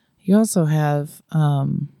 You also have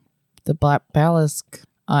the black ballast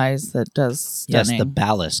eyes that does stunning. Yes, the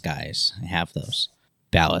Balisk guys. I have those.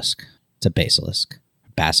 Balisk. It's a basilisk.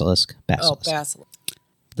 Basilisk. Basilisk. basilisk.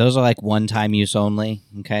 Those are like one-time use only.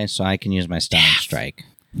 Okay, so I can use my Stunning Strike.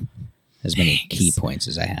 As many key points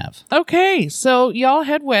as I have. Okay, so y'all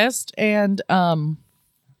head west and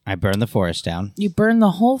I burn the forest down. you burn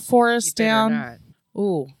the whole forest You better down. not.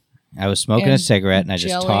 Ooh. I was smoking a And cigarette and I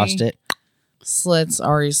just jelly. tossed it slits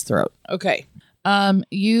Ari's throat. Okay.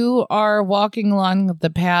 You are walking along the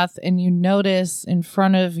path and you notice in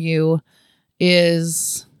front of you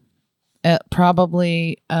is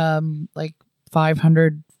probably like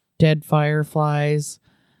 500 dead fireflies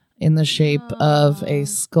in the shape of a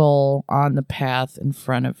skull on the path in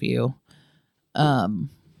front of you.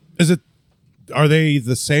 Are they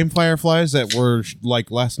the same fireflies that were like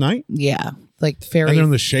last night? Yeah, like fairy. And they're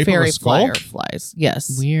in the shape of a fairy skull? fireflies.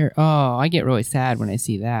 Yes. Weird. Oh, I get really sad when I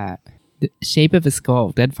see that. The shape of a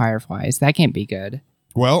skull, dead fireflies. That can't be good.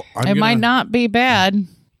 Well, It might not be bad.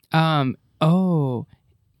 Oh,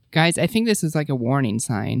 guys, I think this is like a warning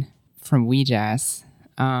sign from Weejas.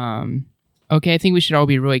 Okay, I think we should all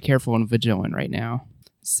be really careful and vigilant right now.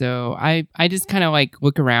 So I just kind of like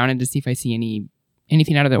look around and to see if I see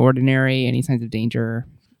anything out of the ordinary, any signs of danger.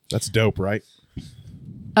 That's dope, right?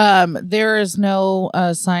 There is no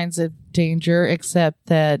signs of danger except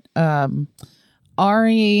that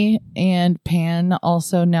Ari and Pan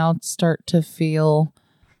also now start to feel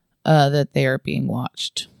that they are being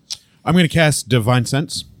watched. I'm going to cast Divine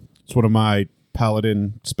Sense. It's one of my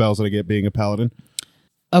paladin spells that I get being a paladin.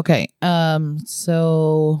 Okay.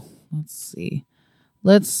 So let's see.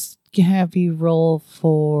 Let's have you roll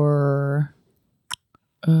for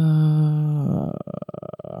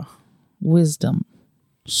wisdom.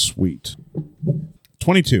 Sweet.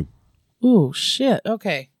 22. Ooh, shit.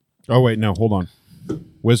 Okay. Oh, wait, no, hold on.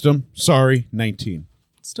 Wisdom? Sorry, 19.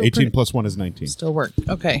 Still 18 pretty- plus 1 is 19. Still work.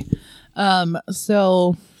 Okay.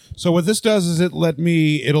 So So what this does is it'll let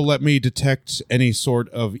me detect any sort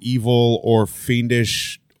of evil or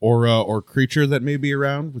fiendish aura or creature that may be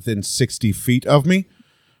around within 60 feet of me.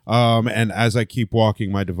 And as I keep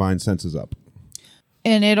walking, my divine sense is up.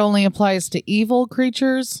 and it only applies to evil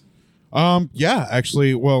creatures? Yeah,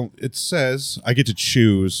 actually, well, it says I get to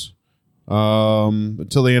choose.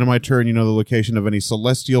 Until the end of my turn, you know the location of any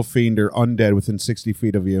celestial fiend or undead within 60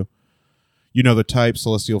 feet of you. You know the type,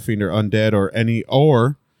 celestial fiend or undead,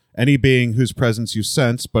 or any being whose presence you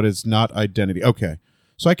sense, but it's not identity. Okay.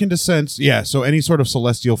 So I can sense, so any sort of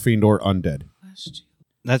celestial fiend or undead.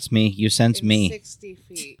 That's me. You sense me. 60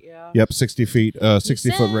 feet, yeah. Yep, 60 feet,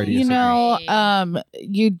 60-foot radius. You know,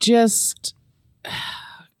 you just,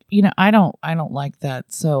 I don't like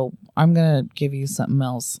that, so I'm gonna give you something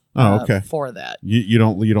else. Oh, okay. For that. You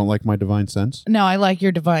don't like my divine sense? No, I like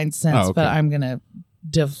your divine sense, Oh, okay. but I'm gonna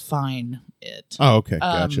define it. Oh, okay,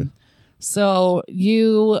 gotcha. So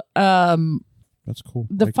you, That's cool.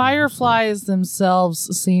 I the can- fireflies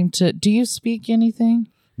themselves seem to. Do you speak anything?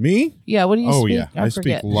 Me? Yeah. What do you Oh speak? yeah, I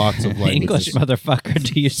forget. speak lots of languages. English motherfucker,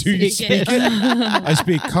 do you Do you speak? speak it? I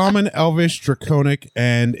speak Common, Elvish, Draconic,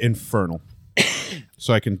 and Infernal.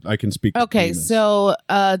 So I can speak. Okay, demons. so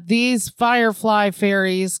these firefly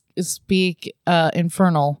fairies speak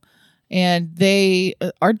infernal, and they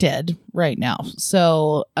are dead right now.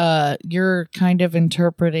 So you're kind of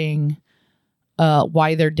interpreting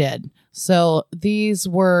why they're dead. So these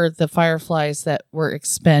were the fireflies that were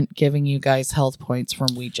expent giving you guys health points from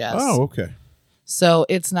Weejas. Oh, okay. So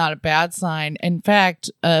it's not a bad sign. In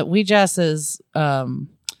fact, Weejas's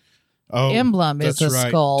emblem is that's a right.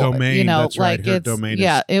 skull. Domain. That's right. like Her it's domain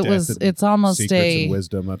yeah. is It death was. and It's almost secrets a and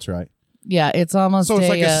wisdom. That's right. yeah. It's almost So it's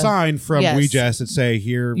like a a sign from yes. Weejas that say,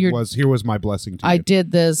 "Here was my blessing to I you."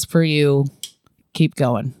 did this for you. Keep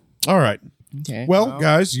going. All right. Okay. Well,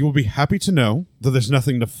 guys, you will be happy to know that there's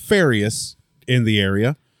nothing nefarious in the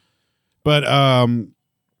area. But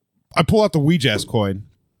I pull out the Weejas coin,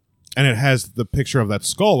 and it has the picture of that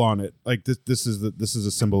skull on it. Like this is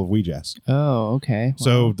a symbol of Weejas. Oh, okay.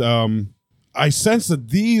 So I sense that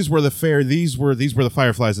these were the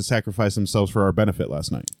fireflies that sacrificed themselves for our benefit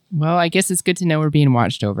last night. Well, I guess it's good to know we're being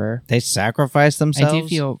watched over. They sacrifice themselves? I do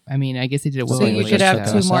feel. I mean, I guess they did it So willingly. you could just have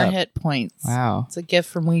took 2 us more up. hit points. Wow. It's a gift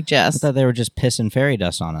from I Weejas. thought they were just pissing fairy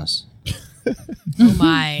dust on us. Oh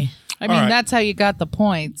my. I mean, All right. that's how you got the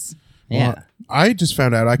points. Yeah. Well, I just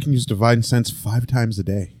found out I can use Divine Sense 5 times a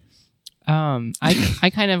day.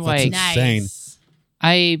 I kind of like. insane.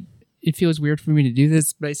 Nice. It feels weird for me to do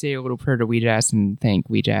this, but I say a little prayer to Weejas and thank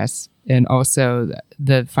Weejas, and also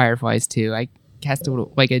the fireflies too. I cast a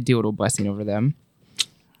little, like I do a little blessing over them.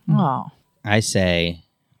 Oh. I say,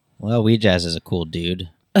 well, Weejas is a cool dude.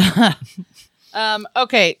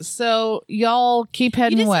 Okay, so y'all keep You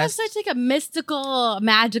heading just west. have such like a mystical,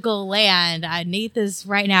 magical land. Neath is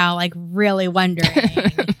right now like really wondering.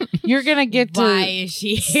 You're gonna get Why to is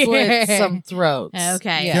she slit here? some throats.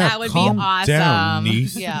 Okay, Yeah. that would be calm awesome. down,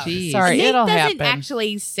 Neith. Yeah. Jeez. Sorry, Nate it'll doesn't happen.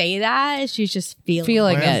 actually say that. She's just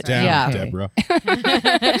Feeling Calm it. down, Yeah. Deborah.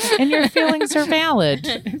 And your feelings are valid.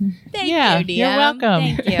 Thank Yeah, you, DM. you're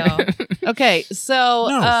welcome. Thank you. Okay, so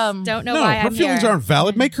No. Don't know No, why her I'm feelings here. aren't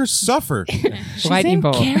valid. Make her suffer. she's Lightning in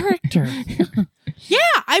bolt. character. Yeah,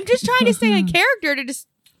 I'm just trying to stay in character to just.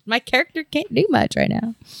 My character can't do much right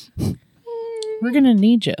now. We're gonna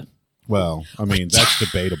need you. Well, I mean, that's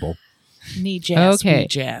debatable. Need jazz. Okay. Need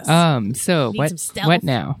jazz. So Need what? some stealth. What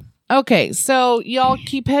now? Okay, so y'all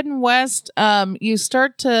keep heading west. You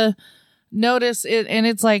start to notice it, and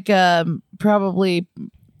it's like probably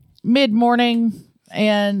mid morning,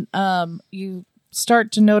 and you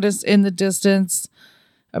start to notice in the distance,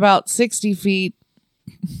 about 60 feet,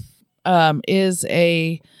 is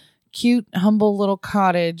a cute, humble little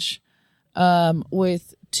cottage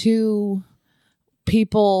with two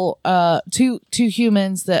people, two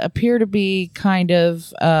humans that appear to be kind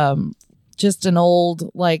of just an old,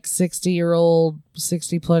 like 60-year-old,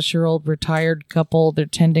 60-plus-year-old retired couple. They're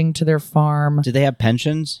tending to their farm. Do they have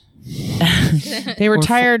pensions? They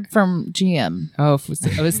retired from GM. Oh, so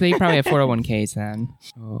they probably have 401ks then.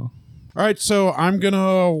 Oh, All right, so I'm going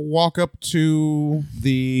to walk up to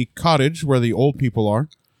the cottage where the old people are.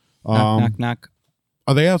 Knock, knock.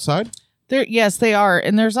 Are they outside? Yes, they are,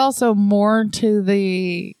 and there's also more to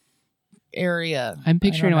the area. I'm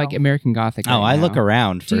picturing I don't like know. American Gothic. Oh, right I now. look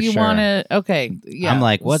around for Do you sure. want to? Okay, yeah. I'm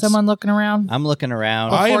like, what's- someone looking around? I'm looking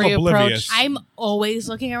around. I am Before you oblivious. I'm always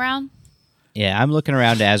looking around. Yeah, I'm looking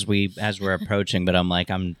around as we're approaching, but I'm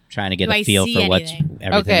trying to get Do a I feel see for what's anything?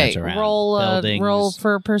 everything Okay, that's around. roll Buildings, roll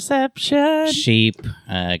for perception. sheep,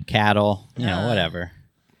 cattle, whatever.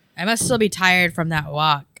 I must still be tired from that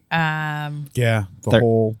walk. Yeah, the Thir-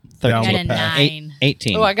 whole thirteen. down Got the a path. 9.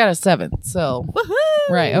 18. Oh, I got a 7. So Woohoo!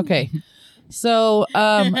 right, okay. So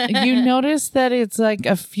you notice that it's like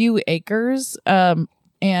a few acres, and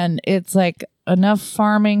it's like enough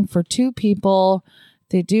farming for 2 people.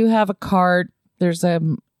 They do have a cart. There's a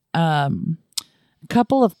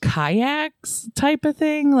couple of kayaks type of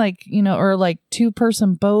thing, like, or like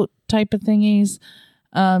 2-person boat type of thingies,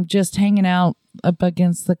 just hanging out up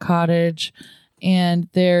against the cottage. And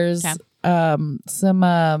there's Okay.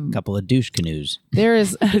 some couple of douche canoes. there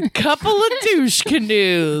is a couple of douche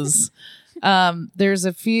canoes. There's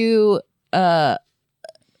a few,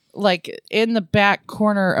 like in the back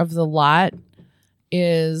corner of the lot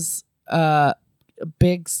is a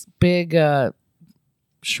big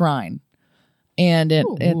shrine, and at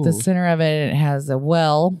the center of it has a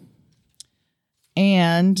well,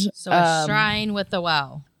 and So a shrine with a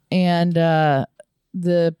well. and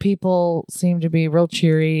the people seem to be real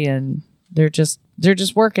cheery, and they're just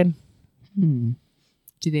working. Do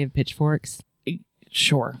they have pitchforks?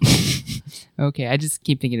 Sure. Okay, I just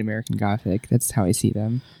keep thinking American Gothic. That's how I see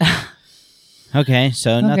them. Okay,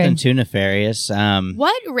 so nothing too nefarious.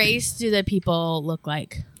 What race do the people look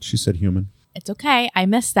like? She said human. It's okay. I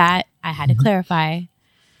missed that. I had to clarify.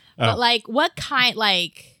 But like, what kind?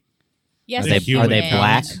 Like, yes, Are they human,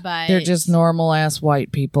 black? But They're just normal ass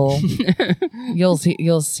white people. You'll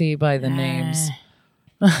see by the names.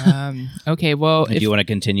 Okay, well, do you want to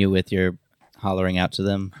continue with your hollering out to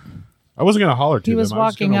them? I wasn't going to holler to He them. was I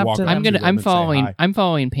was walking gonna up walk to up them. them and say hi. I'm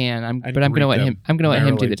following Pan. And But I'm gonna greet let them I'm gonna let him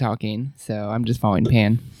do merrily. the talking. So I'm just following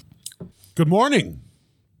Pan. Good morning.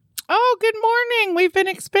 Oh, good morning. We've been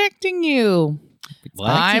expecting you.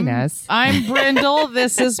 What? I'm Brindle.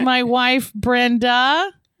 This is my wife,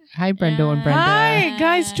 Brenda. Hi, Brenda and Brenda. Hi,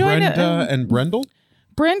 guys. Join Brenda and Brendel?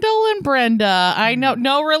 Brindle and Brenda. I know,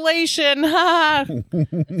 no relation,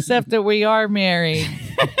 except that we are married.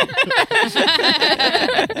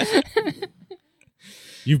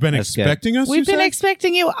 You've been That's good. expecting us? We've you been said?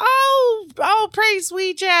 expecting you. Oh, praise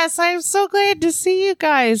we Jess. I'm so glad to see you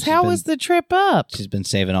guys. How was the trip up? She's been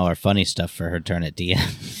saving all her funny stuff for her turn at DM.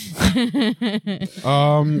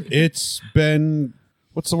 It's been,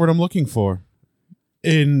 what's the word I'm looking for?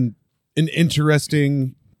 In an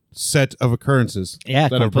interesting set of occurrences. Yeah,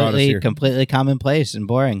 that have brought us here. completely commonplace and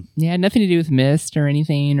boring. Yeah, nothing to do with mist or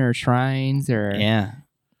anything or shrines or Yeah.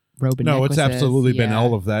 robe and No, it's necklaces. absolutely been Yeah.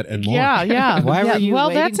 all of that and more. Yeah. Why were you Well,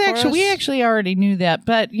 waiting that's for actually we us? actually already knew that,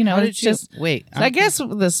 but How it's did you just. wait? I guess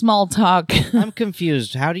the small talk. I'm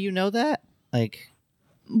confused. How do you know that? Like,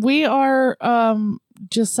 We are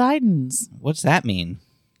Josidans. what's that mean?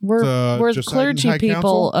 We're The we're Josidon clergy High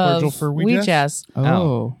people Council, Virgil of for Weejas? Weejas.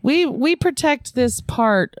 Oh. We protect this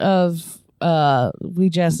part of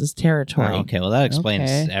Weejass's territory. Oh, okay, well that explains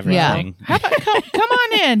Okay. everything. How about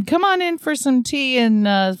come on in for some tea and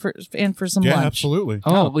for some Yeah, lunch. absolutely.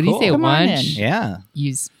 Oh, what do you cool. say? Come on Lunch? in. Yeah.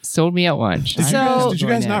 You sold me at lunch. Did you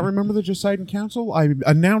guys not remember the Poseidon Council? I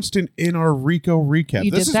announced it in our Rico recap.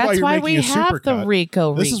 You This did. is why That's you're why making we a have the supercut.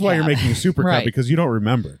 Rico This is why you're recap. making a supercut Right. because you don't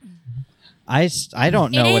remember. I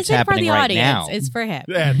don't know It what's isn't happening for the right audience. now. It's for him.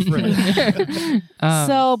 That's right.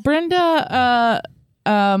 So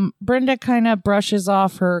Brenda kind of brushes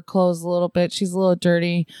off her clothes a little bit. She's a little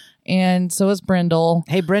dirty, and so is Brindle.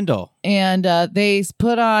 Hey, Brindle. And they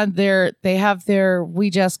have their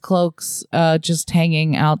Weejess cloaks just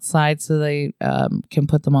hanging outside so they can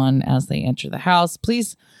put them on as they enter the house.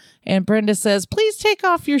 Please. And Brenda says, "Please take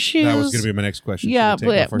off your shoes." That was going to be my next question. Should Yeah, we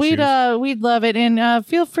take off our shoes? we'd love it, and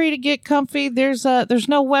feel free to get comfy. There's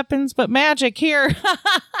no weapons but magic here.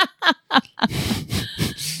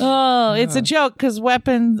 Oh, it's a joke because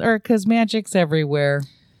magic's everywhere.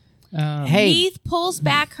 Hey, Neith pulls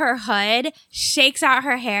back her hood, shakes out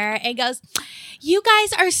her hair, and goes, "You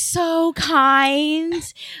guys are so kind.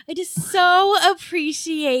 I just so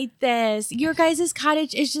appreciate this. Your guys'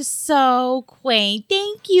 cottage is just so quaint.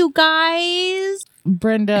 Thank you, guys."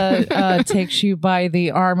 Brenda takes you by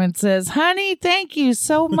the arm and says, "Honey, thank you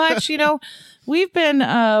so much. You know, we've been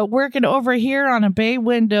working over here on a bay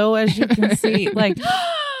window, as you can see. Like,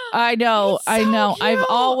 I know. cute. I've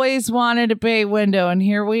always wanted a bay window, and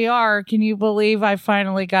here we are. Can you believe I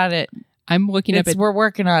finally got it? I'm looking up at We're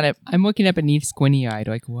working on it. I'm looking up at Neith squinty eyed,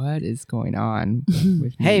 like, what is going on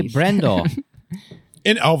with hey, Neith? Brindle.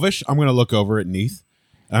 In Elvish, I'm going to look over at Neith,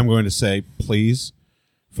 and I'm going to say, please,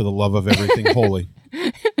 for the love of everything holy,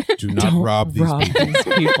 do not rob these people. these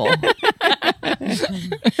people.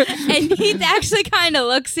 And Neith actually kind of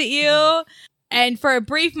looks at you, and for a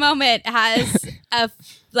brief moment has a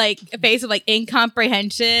face of like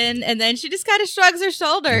incomprehension, and then she just kind of shrugs her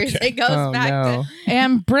shoulders and goes Oh, back no.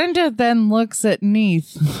 And Brenda then looks at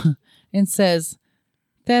Neith and says,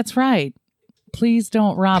 "That's right. Please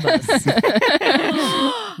don't rob us."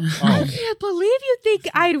 I can't believe you think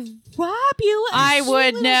I'd rob you. I A would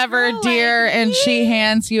little never, girl dear. like And me. she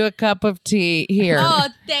hands you a cup of tea. Here. Oh,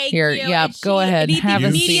 thank Here, you. yeah, And go she ahead, have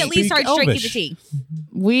a seat. immediately You starts speak drinking the Elvish. tea.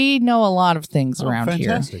 We know a lot of things around here.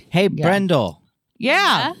 Fantastic. Hey, Yeah. Brindle.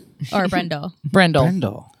 Yeah. Or Brendel. Brendel.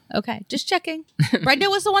 Brindle. Okay, just checking. Brenda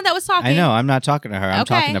was the one that was talking. I know. I'm not talking to her. I'm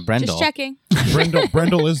Okay, talking to Brindle. just checking.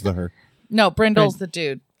 Brendel is the her. No, Brendel's the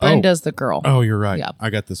dude. Brenda's the girl. Oh, you're right. Yeah. I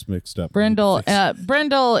got this mixed up. Brendel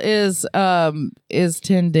is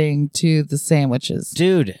tending to the sandwiches.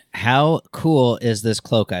 Dude, how cool is this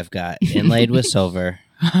cloak I've got inlaid with silver?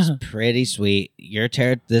 It's pretty sweet.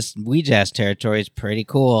 This Weejazz territory is pretty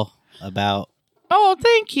cool about Oh,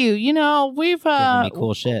 thank you. You know, we've giving me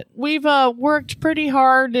cool shit. we've worked pretty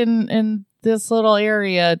hard in this little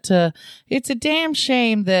area to. It's a damn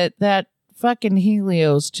shame that fucking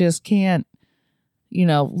Helios just can't,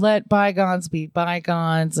 let bygones be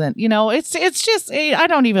bygones, and it's just I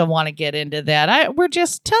don't even want to get into that. We're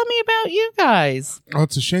just tell me about you guys. Oh,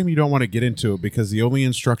 it's a shame you don't want to get into it because the only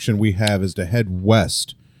instruction we have is to head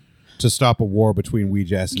west to stop a war between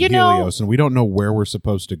Weejass and Helios, and we don't know where we're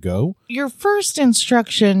supposed to go. Your first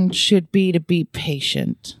instruction should be to be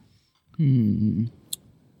patient.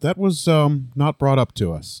 That was not brought up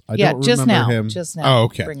to us. I Yeah, don't just remember now. him. Just now. Oh,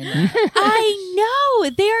 okay. Bring it back. I know.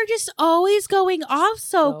 They are just always going off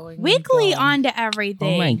so Going and quickly going. onto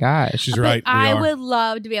everything. Oh my gosh. She's But right. We I are. would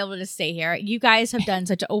love to be able to stay here. You guys have done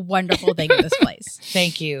such a wonderful thing in this place.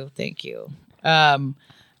 Thank you.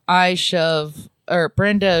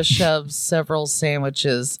 Brenda shoves several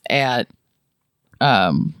sandwiches at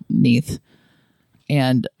Neith,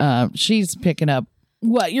 and she's picking up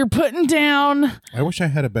what you're putting down. I wish I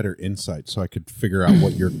had a better insight so I could figure out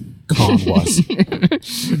what your con was.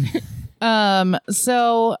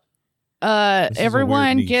 So is a everyone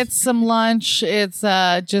weird niece. gets some lunch. It's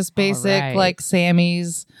just basic right. like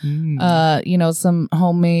Sammy's, Mm. some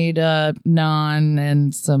homemade naan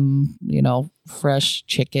and some, fresh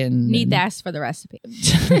chicken. Need and- to ask for the recipe.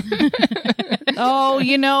 Oh,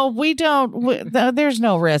 we don't. There's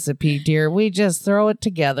no recipe, dear. We just throw it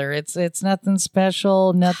together. It's nothing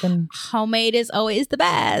special. Nothing. Homemade is always the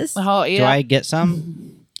best. Oh, yeah. Do I get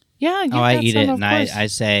some? Yeah. you Oh, I got eat some, it, of and course. I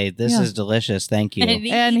say, this Yeah. is delicious. Thank you.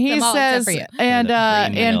 And he eats them all says, except for you. and For the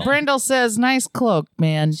free and meal. Brindle says, "Nice cloak,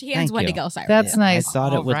 man." She hands Thank one to you. go, Cyrus. That's nice. I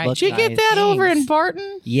thought it would Alright. look Did you get nice. that over in Thanks.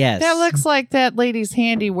 Barton? Yes. That looks like that lady's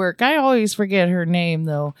handiwork. I always forget her name,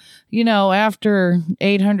 though. After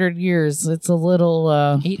 800 years, it's a little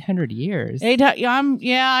 800 years. I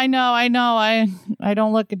know. I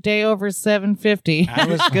don't look a day over 750. I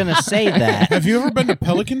was going to say that. Have you ever been to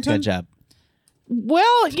Pelican Town? Good job.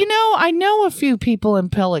 Well, I know a few people in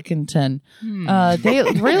Pelicanton. They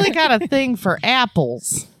really got a thing for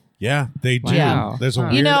apples. Yeah, they do. Wow. There's a Huh.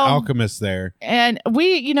 weird alchemist there. And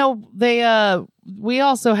we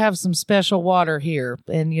also have some special water here.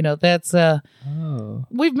 And, that's,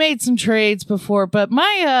 we've made some trades before, but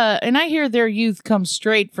and I hear their youth comes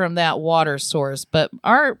straight from that water source, but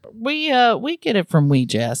we get it from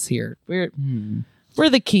Weejass here. We're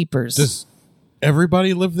the keepers. Does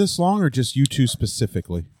everybody live this long, or just you two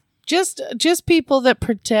specifically? Just people that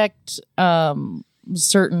protect,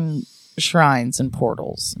 certain shrines and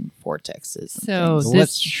portals and vortexes. So things.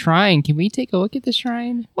 this shrine, can we take a look at the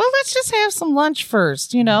shrine? Well, let's just have some lunch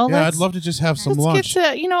first, Yeah, I'd love to just have some lunch. Get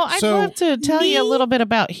to, I'd So- love to tell you a little bit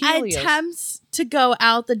about Helios. Attempts to go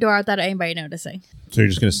out the door without anybody noticing. So you're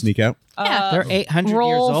just gonna sneak out? They're 800 years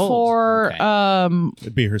roll old. for Okay.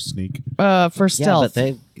 It'd be her sneak. for Yeah, stealth. but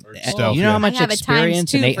they. Stealth, You know yeah. how much I have a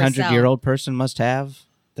experience an times 2 for 800-year-old person must have?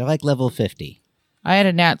 They're like level 50. I had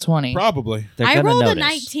a nat 20. Probably. They're I gonna rolled notice. a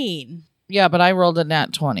 19, Yeah, but I rolled a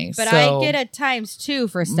nat 20. but so, I get a times 2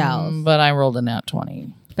 for stealth. But I rolled a nat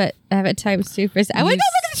 20. But I have a times 2 for stealth. I want to go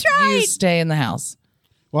look at the You shrine. stay in the house.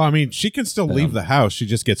 Well, I mean, she can still leave the house. She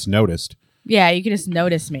just gets noticed. Yeah, you can just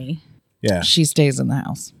notice me. Yeah. She stays in the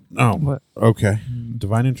house. Oh, okay.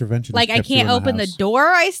 Divine intervention. Like, I can't open the door.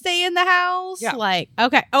 I stay in the house. Yeah. Like,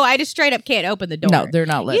 okay. Oh, I just straight up can't open the door. No, they're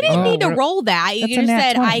not You letting didn't me. need to roll that. You That's a just nat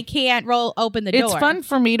said 20. I can't open the door. It's fun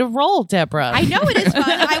for me to roll, Deborah. I know it is fun.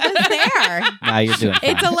 I was there. Nah, you're doing fine.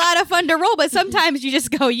 It's a lot of fun to roll, but sometimes you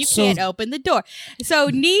just go, you can't open the door. So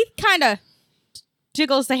Neith kind of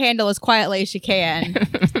jiggles the handle as quietly as she can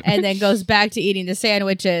and then goes back to eating the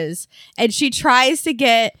sandwiches. And she tries to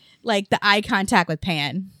get like the eye contact with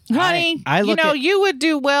Pan. Honey, I look at- you would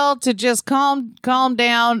do well to just calm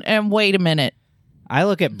down and wait a minute. I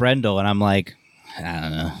look at Brendel and I'm like, I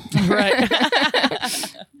don't know. Right.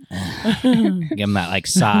 Give him that like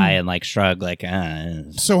sigh and like shrug, like,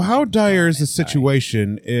 So how dire is the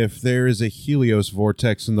situation if there is a Helios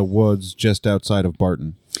vortex in the woods just outside of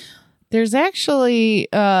Barton? There's actually,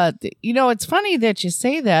 it's funny that you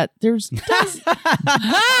say that. There's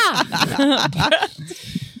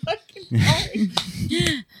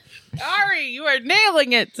Ari, you are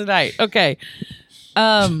nailing it tonight. Okay.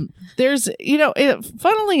 There's,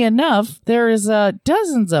 funnily enough, there is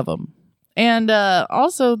dozens of them, and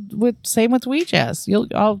also same with Weejass.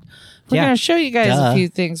 We're Yeah. gonna show you guys Duh. a few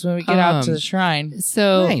things when we get out to the shrine.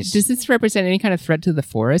 So Nice. does this represent any kind of threat to the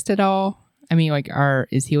forest at all? I mean, like,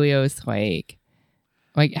 is Helios like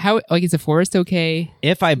is the forest okay?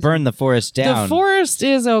 if I burn the forest down, The forest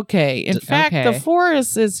is okay. In fact, okay. the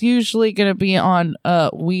forest is usually going to be on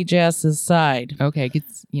Weejass's side. Okay,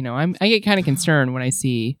 'cause, I get kind of concerned when I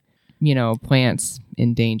see, plants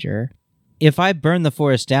in danger. if I burn the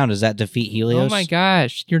forest down, does that defeat Helios? Oh my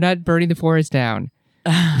gosh, you're not burning the forest down.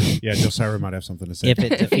 Yeah, Josiah might have something to say. If it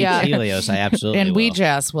defeats Yeah. Helios, I absolutely And will.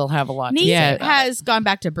 Weejass will have a lot to Neith say Yeah. about has gone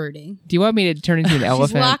back to brooding. Do you want me to turn into an She's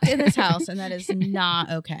elephant? locked in this house, and that is not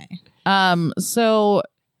okay. So,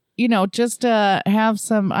 just have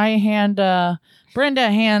some. Brenda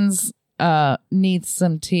hands Neith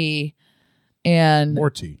some tea and More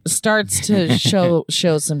tea. starts to show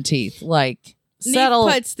some teeth. Like settle.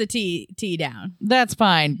 Neith puts the tea down. That's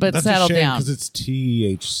fine, but That's settle a shame down. because it's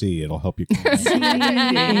THC. It'll help you.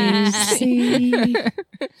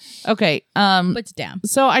 Okay. Puts down.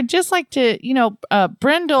 So I'd just like to,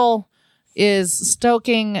 Brendel is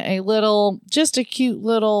stoking a cute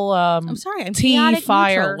little I'm sorry. I'm tea chaotic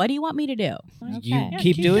fire. neutral. What do you want me to do? You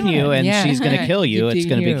keep doing you, and Yeah. she's going to kill you. Keep It's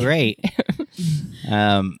going to doing be you. great.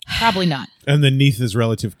 Probably not. And then Neith is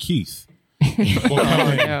relative Keith. We'll come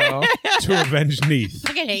in No. to avenge Neith.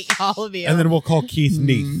 I can hate all of you. And then we'll call Keith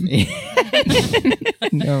Neith.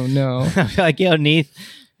 No. I'll be like, yo, Neith.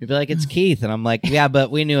 You'd be like, it's Keith. And I'm like, yeah, but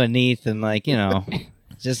we knew a Neith. And like,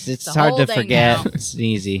 it's a hard whole to thing forget. now. It's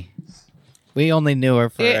easy. We only knew her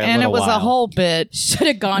for a And little it was while. a whole bit. should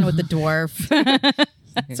have gone with the dwarf.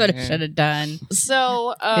 That's what I should have done.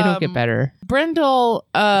 So It'll get better. Brendel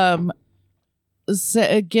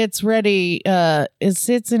gets ready.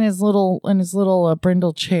 Sits in his little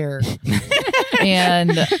Brendel chair, and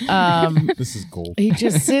This is gold. he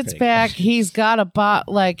just sits back. He's got a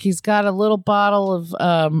little bottle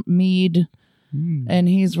of mead, and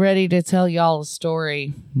he's ready to tell y'all a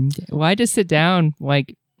story. Why just sit down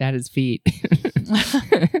like at his feet?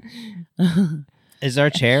 Is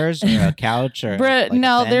there chairs or a couch or like a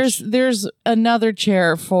No, bench? there's another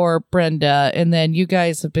chair for Brenda, and then you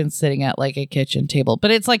guys have been sitting at like a kitchen table,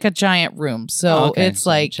 but it's like a giant room, so Oh, okay. it's So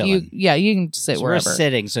like chilling. you can sit So we're wherever.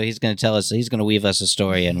 sitting, so he's going to tell us. He's going to weave us a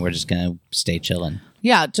story, and we're just going to stay chilling.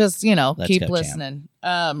 Yeah, just, Let's keep go, champ. listening.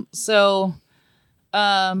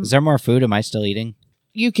 Is there more food? Am I still eating?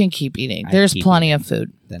 You can keep eating. I There's keep plenty eating. of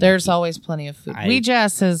food. Then I There's keep- always plenty of food. I-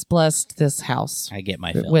 Weejas has blessed this house I get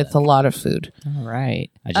my fill. with a then. lot of food. All right.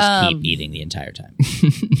 I just keep eating the entire time.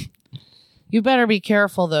 You better be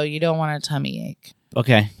careful, though. You don't want a tummy ache.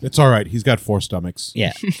 Okay. It's all right. He's got 4 stomachs.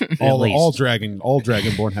 Yeah. At All least.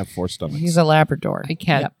 dragonborn have 4 stomachs. He's a Labrador.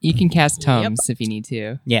 You can cast Tums if you need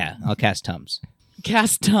to. Yeah, I'll cast Tums.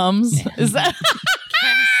 Cast Tums. Is that?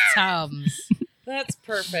 Tums. That's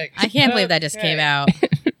perfect. I can't believe that just came out.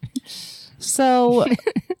 So,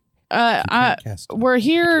 cast we're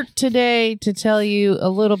here today to tell you a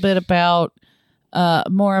little bit about,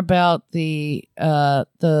 more about the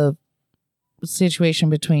situation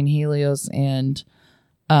between Helios and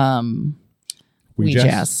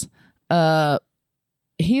Weejas.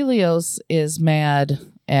 Helios is mad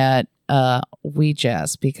at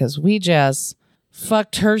Weejas because Weejas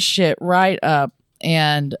fucked her shit right up.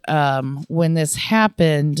 And when this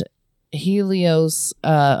happened, Helios,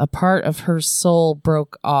 a part of her soul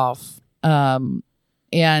broke off. And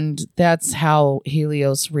that's how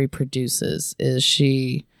Helios reproduces, is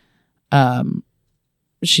she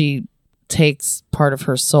takes part of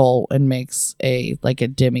her soul and makes a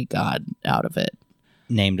demigod out of it.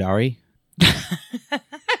 Named Ari.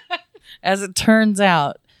 As it turns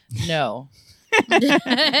out, no.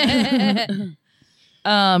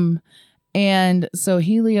 And so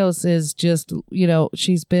Helios is just,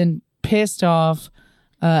 she's been pissed off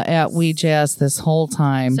at Weejas this whole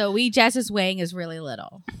time. So Weejazz's wang is really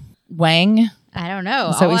little. Wang? I don't know.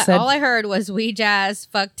 Is that what he said? All I heard was Weejazz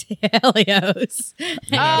fucked Helios. Oh,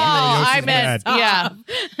 I is meant, bad. yeah.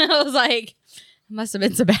 I was like, must have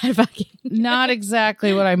been some bad fucking. Not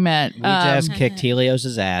exactly what I meant. We just kicked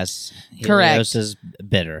Helios's ass. Correct. Helios is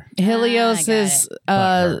bitter. Helios's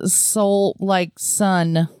Butthurt. soul,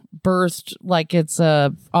 son, birthed like it's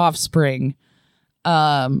a offspring,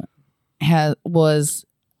 was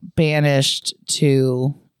banished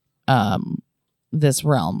to this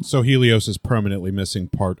realm. So Helios is permanently missing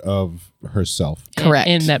part of herself. Correct.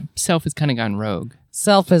 And that self has kind of gone rogue.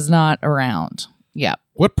 Self is not around. Yeah,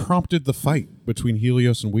 What prompted the fight between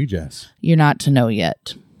Helios and Weejas? you're not to know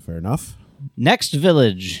yet. Fair enough. Next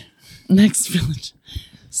village. Next village.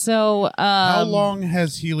 So How long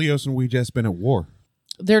has Helios and Weejas been at war?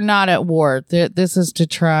 they're not at war. This is to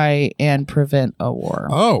try and prevent a war.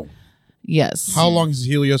 Oh, Yes. how long has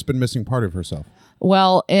Helios been missing part of herself?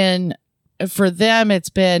 Well, for them, it's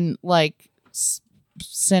been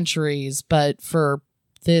centuries, but for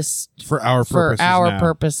this, For our for purposes our now.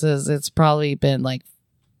 purposes, it's probably been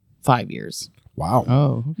 5 years. Wow.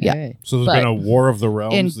 Oh, Yeah. okay. So there's But been a war of the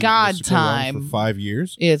realms in that God existed around time- for 5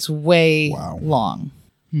 years. It's way Wow. long.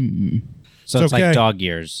 So It's it's like okay. dog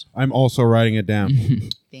years. I'm also writing it down.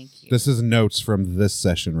 Thank you. This is notes from this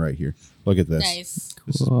session right here. Look at this. Nice.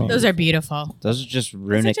 Cool. Those are beautiful. Those are just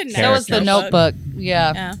runic such a nice That was characters. the Notebook. notebook.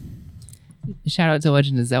 Yeah. Yeah. Shout out to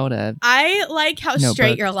Legend of Zelda. I like how Notebook.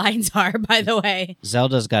 straight your lines are, by the way.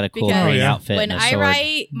 Zelda's got a cool Because green yeah. outfit When and a I sword.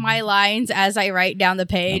 write my lines as I write down the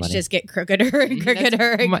page, Nobody. just get crookeder and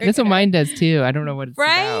crookeder. and That's what crookeder. mine does too. I don't know what it's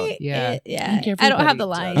Right? about. Yeah. Yeah. think I don't have the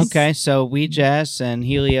everybody lines. Okay, so Weejas and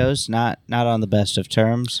Helios not on the best of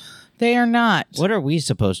terms. They are not. What are we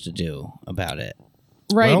supposed to do about it?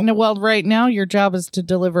 Right now your job is to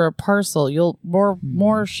deliver a parcel.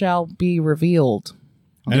 More shall be revealed.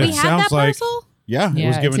 And Do it we have sounds that like, parcel? yeah, it Yeah,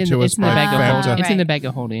 was given it's to us in the by bag of Fanta. holding. It's in the Right. bag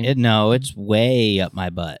of holding. No, it's way up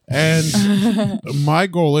my butt. And my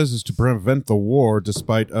goal is to prevent the war,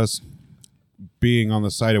 despite us being on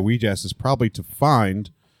the side of Weejas, is probably to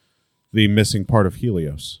find the missing part of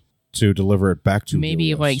Helios to deliver it back to Maybe,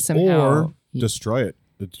 Helios. somehow- or destroy it.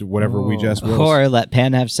 Whatever Weejas wills. Or let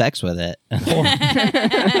Pan have sex with it.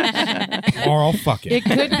 Or I'll fuck It it.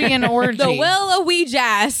 could be an orgy. The will of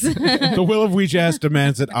Weejas. The will of Weejas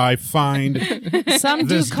demands that I find. Some do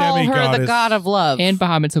This call her the demigoddess. god of love. And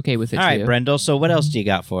Bahamut's okay with it All right, too. Brendel. So what else do you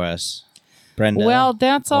got for us, Brenda? Well,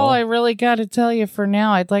 that's all Oh. I really got to tell you for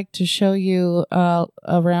now. I'd like to show you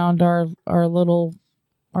around our little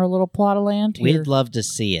plot of land here. we'd love to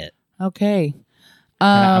see it. Okay.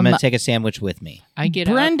 I'm going to take a sandwich with me. I get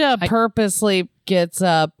Brenda up, purposely gets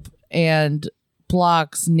up and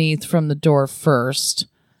blocks Neith from the door first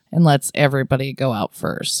and lets everybody go out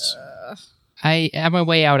first. I on my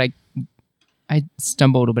way out. I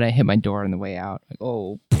stumbled, but I hit my door on the way out. Like,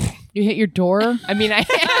 oh, You hit your door? I mean, I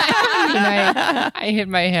hit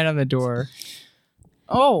my head on the door.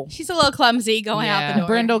 Oh. She's a little clumsy going out Yeah. the door.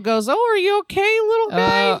 Brendel goes, "Oh, are you okay, little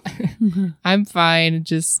guy?" I'm fine.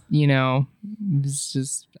 Just it's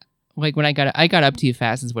just like when I got up too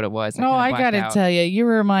fast is what it was. Oh, I gotta tell you, you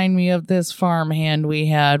remind me of this farmhand we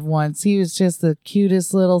had once. He was just the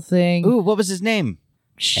cutest little thing. Ooh, what was his name?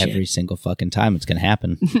 Shit. Every single fucking time it's gonna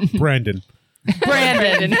happen. Brandon.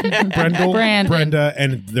 Brandon. Brendel, Brandon. Brenda,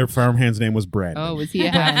 and their farmhand's name was Brandon. Oh, was he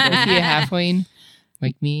a halfling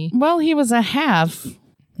like me? Well, he was a half.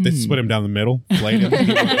 They split him down the middle, flayed him. He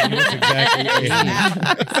was exactly a half.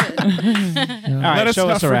 All right, Let us show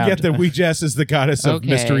not us around. forget that Ouijess is the goddess of Okay.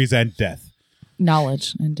 mysteries and death.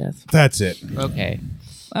 Knowledge and death. That's it. Okay.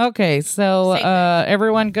 Okay, so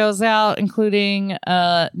everyone goes out, including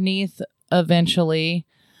Neath eventually.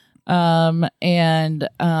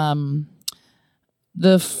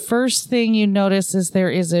 The first thing you notice is there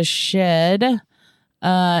is a shed.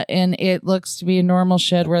 And it looks to be a normal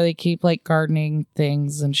shed where they keep like gardening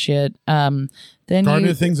things and shit. Then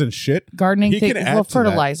Gardening things and shit. gardening He things, can add well, to that.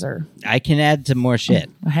 fertilizer. I can add to more shit.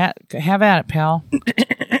 Have at it, pal.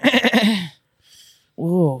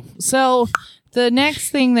 Ooh. So the next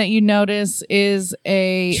thing that you notice is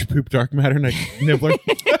a Did you poop dark matter, Nibbler?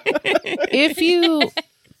 if you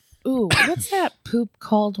ooh, what's that poop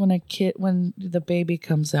called when the baby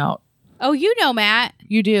comes out? Oh, you know, Matt.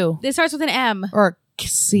 You do. This starts with an M. Or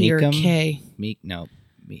C or Mecum? K. Mica,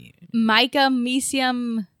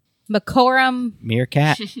 Mesium, Macorum.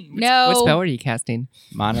 Meerkat. No. What spell are you casting?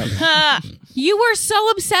 Mono. You were so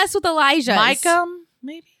obsessed with Elijah. Micum,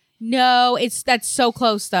 maybe? No, that's so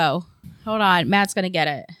close though. Hold on, Matt's gonna get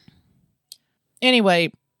it.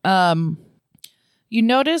 Anyway, you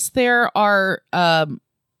notice there are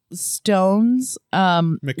stones,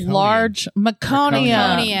 large meconium.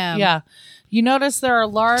 Meconium. Yeah. You notice there are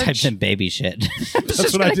large Typed in baby shit.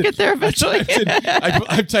 That's what I did. get there eventually.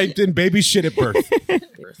 I typed in baby shit at birth.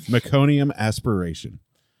 Meconium aspiration.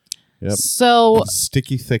 Yep. So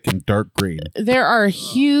Sticky, thick, and dark green. there are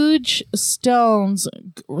huge stones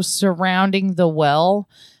surrounding the well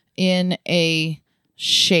in a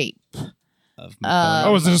shape. Of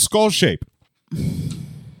Oh, is it a skull shape?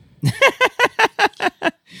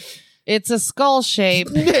 It's a skull shape,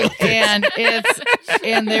 and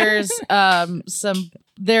there's some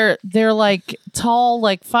they're like tall,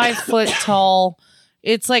 like 5 foot tall.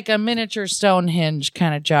 It's like a miniature Stonehenge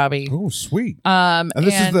kind of jobby. Oh, sweet. And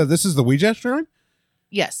This is the Ouija shrine?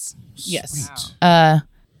 yes, yes. Sweet. And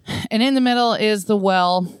in the middle is the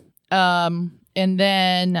well, and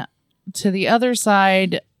then to the other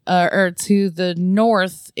side, or to the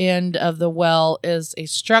north end of the well is a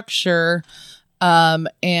structure.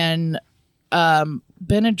 And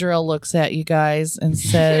Benadryl looks at you guys and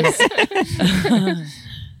says,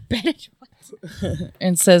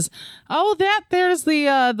 "Oh, there's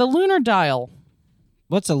the lunar dial.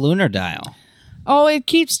 What's a lunar dial? Oh, it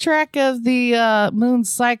keeps track of the moon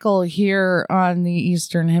cycle here on the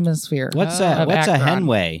Eastern Hemisphere. What's a Akron.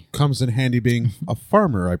 henway? Comes in handy being a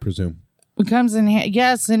farmer, I presume. It comes in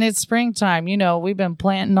yes, and it's springtime. You know, we've been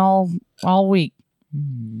planting all week.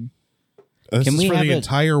 This Can is we for have the it-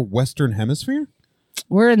 entire Western Hemisphere?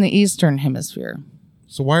 We're in the Eastern Hemisphere.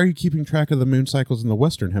 So why are you keeping track of the moon cycles in the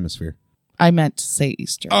Western Hemisphere? I meant to say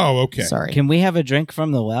Eastern. Oh, okay. Sorry. Can we have a drink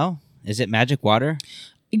from the well? Is it magic water?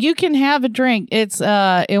 You can have a drink. It's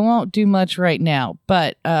it won't do much right now,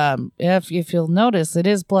 but if you'll notice, it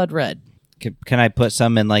is blood red. Can I put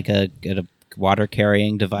some in like a water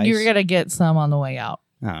carrying device? You're gonna get some on the way out.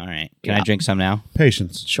 Oh, all right. Can I drink some now?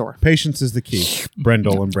 Patience. Sure. Patience is the key.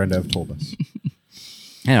 Brendel and Brenda have told us.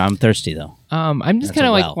 I know, I'm thirsty though. I'm just That's kind a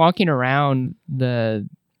of like well. walking around the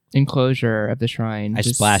enclosure of the shrine. I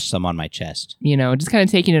just, splashed some on my chest. just kind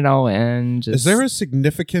of taking it all in. Just, Is there a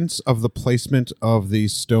significance of the placement of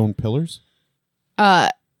these stone pillars?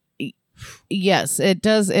 Yes, it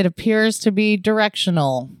does. It appears to be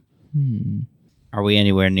directional. Are we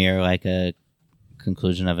anywhere near like a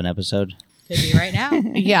conclusion of an episode? Could be right now.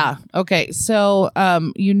 Yeah. Okay. So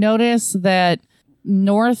you notice that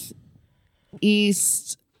north,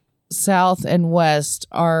 east, south, and west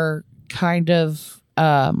are kind of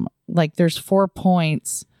like there's 4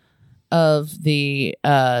 points of the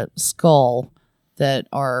skull that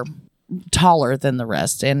are taller than the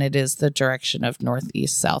rest, and it is the direction of north,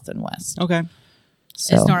 east, south, and west. Okay.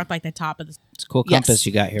 So It's north, like the top of the. It's a cool Yes. compass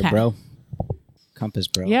you got here, Okay. bro. Compass,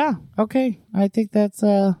 bro. yeah. Okay. I think that's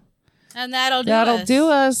And that'll do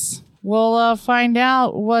us. We'll find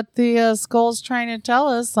out what the skull's trying to tell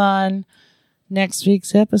us on next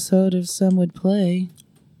week's episode of Some Would Play.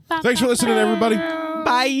 Thanks for listening, everybody.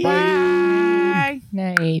 Bye. Bye.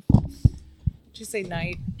 Night. Did you say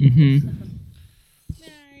night? Mm-hmm.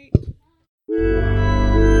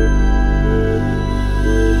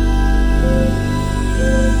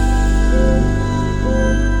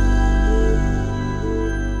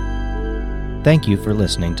 Thank you for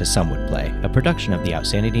listening to Some Would Play, a production of the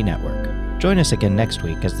Outsanity Network. Join us again next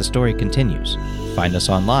week as the story continues. Find us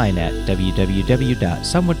online at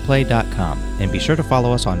www.somewouldplay.com and be sure to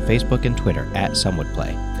follow us on Facebook and Twitter at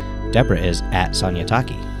SomeWouldPlay. Deborah is at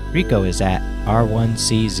Sonyataki. Rico is at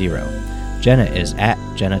R1C0. Jenna is at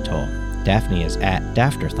Jenna Toll. Daphne is at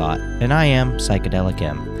Dafterthought. And I am Psychedelic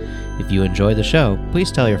M. If you enjoy the show,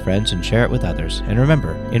 please tell your friends and share it with others. And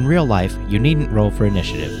remember, in real life, you needn't roll for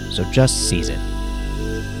initiative, so just seize it.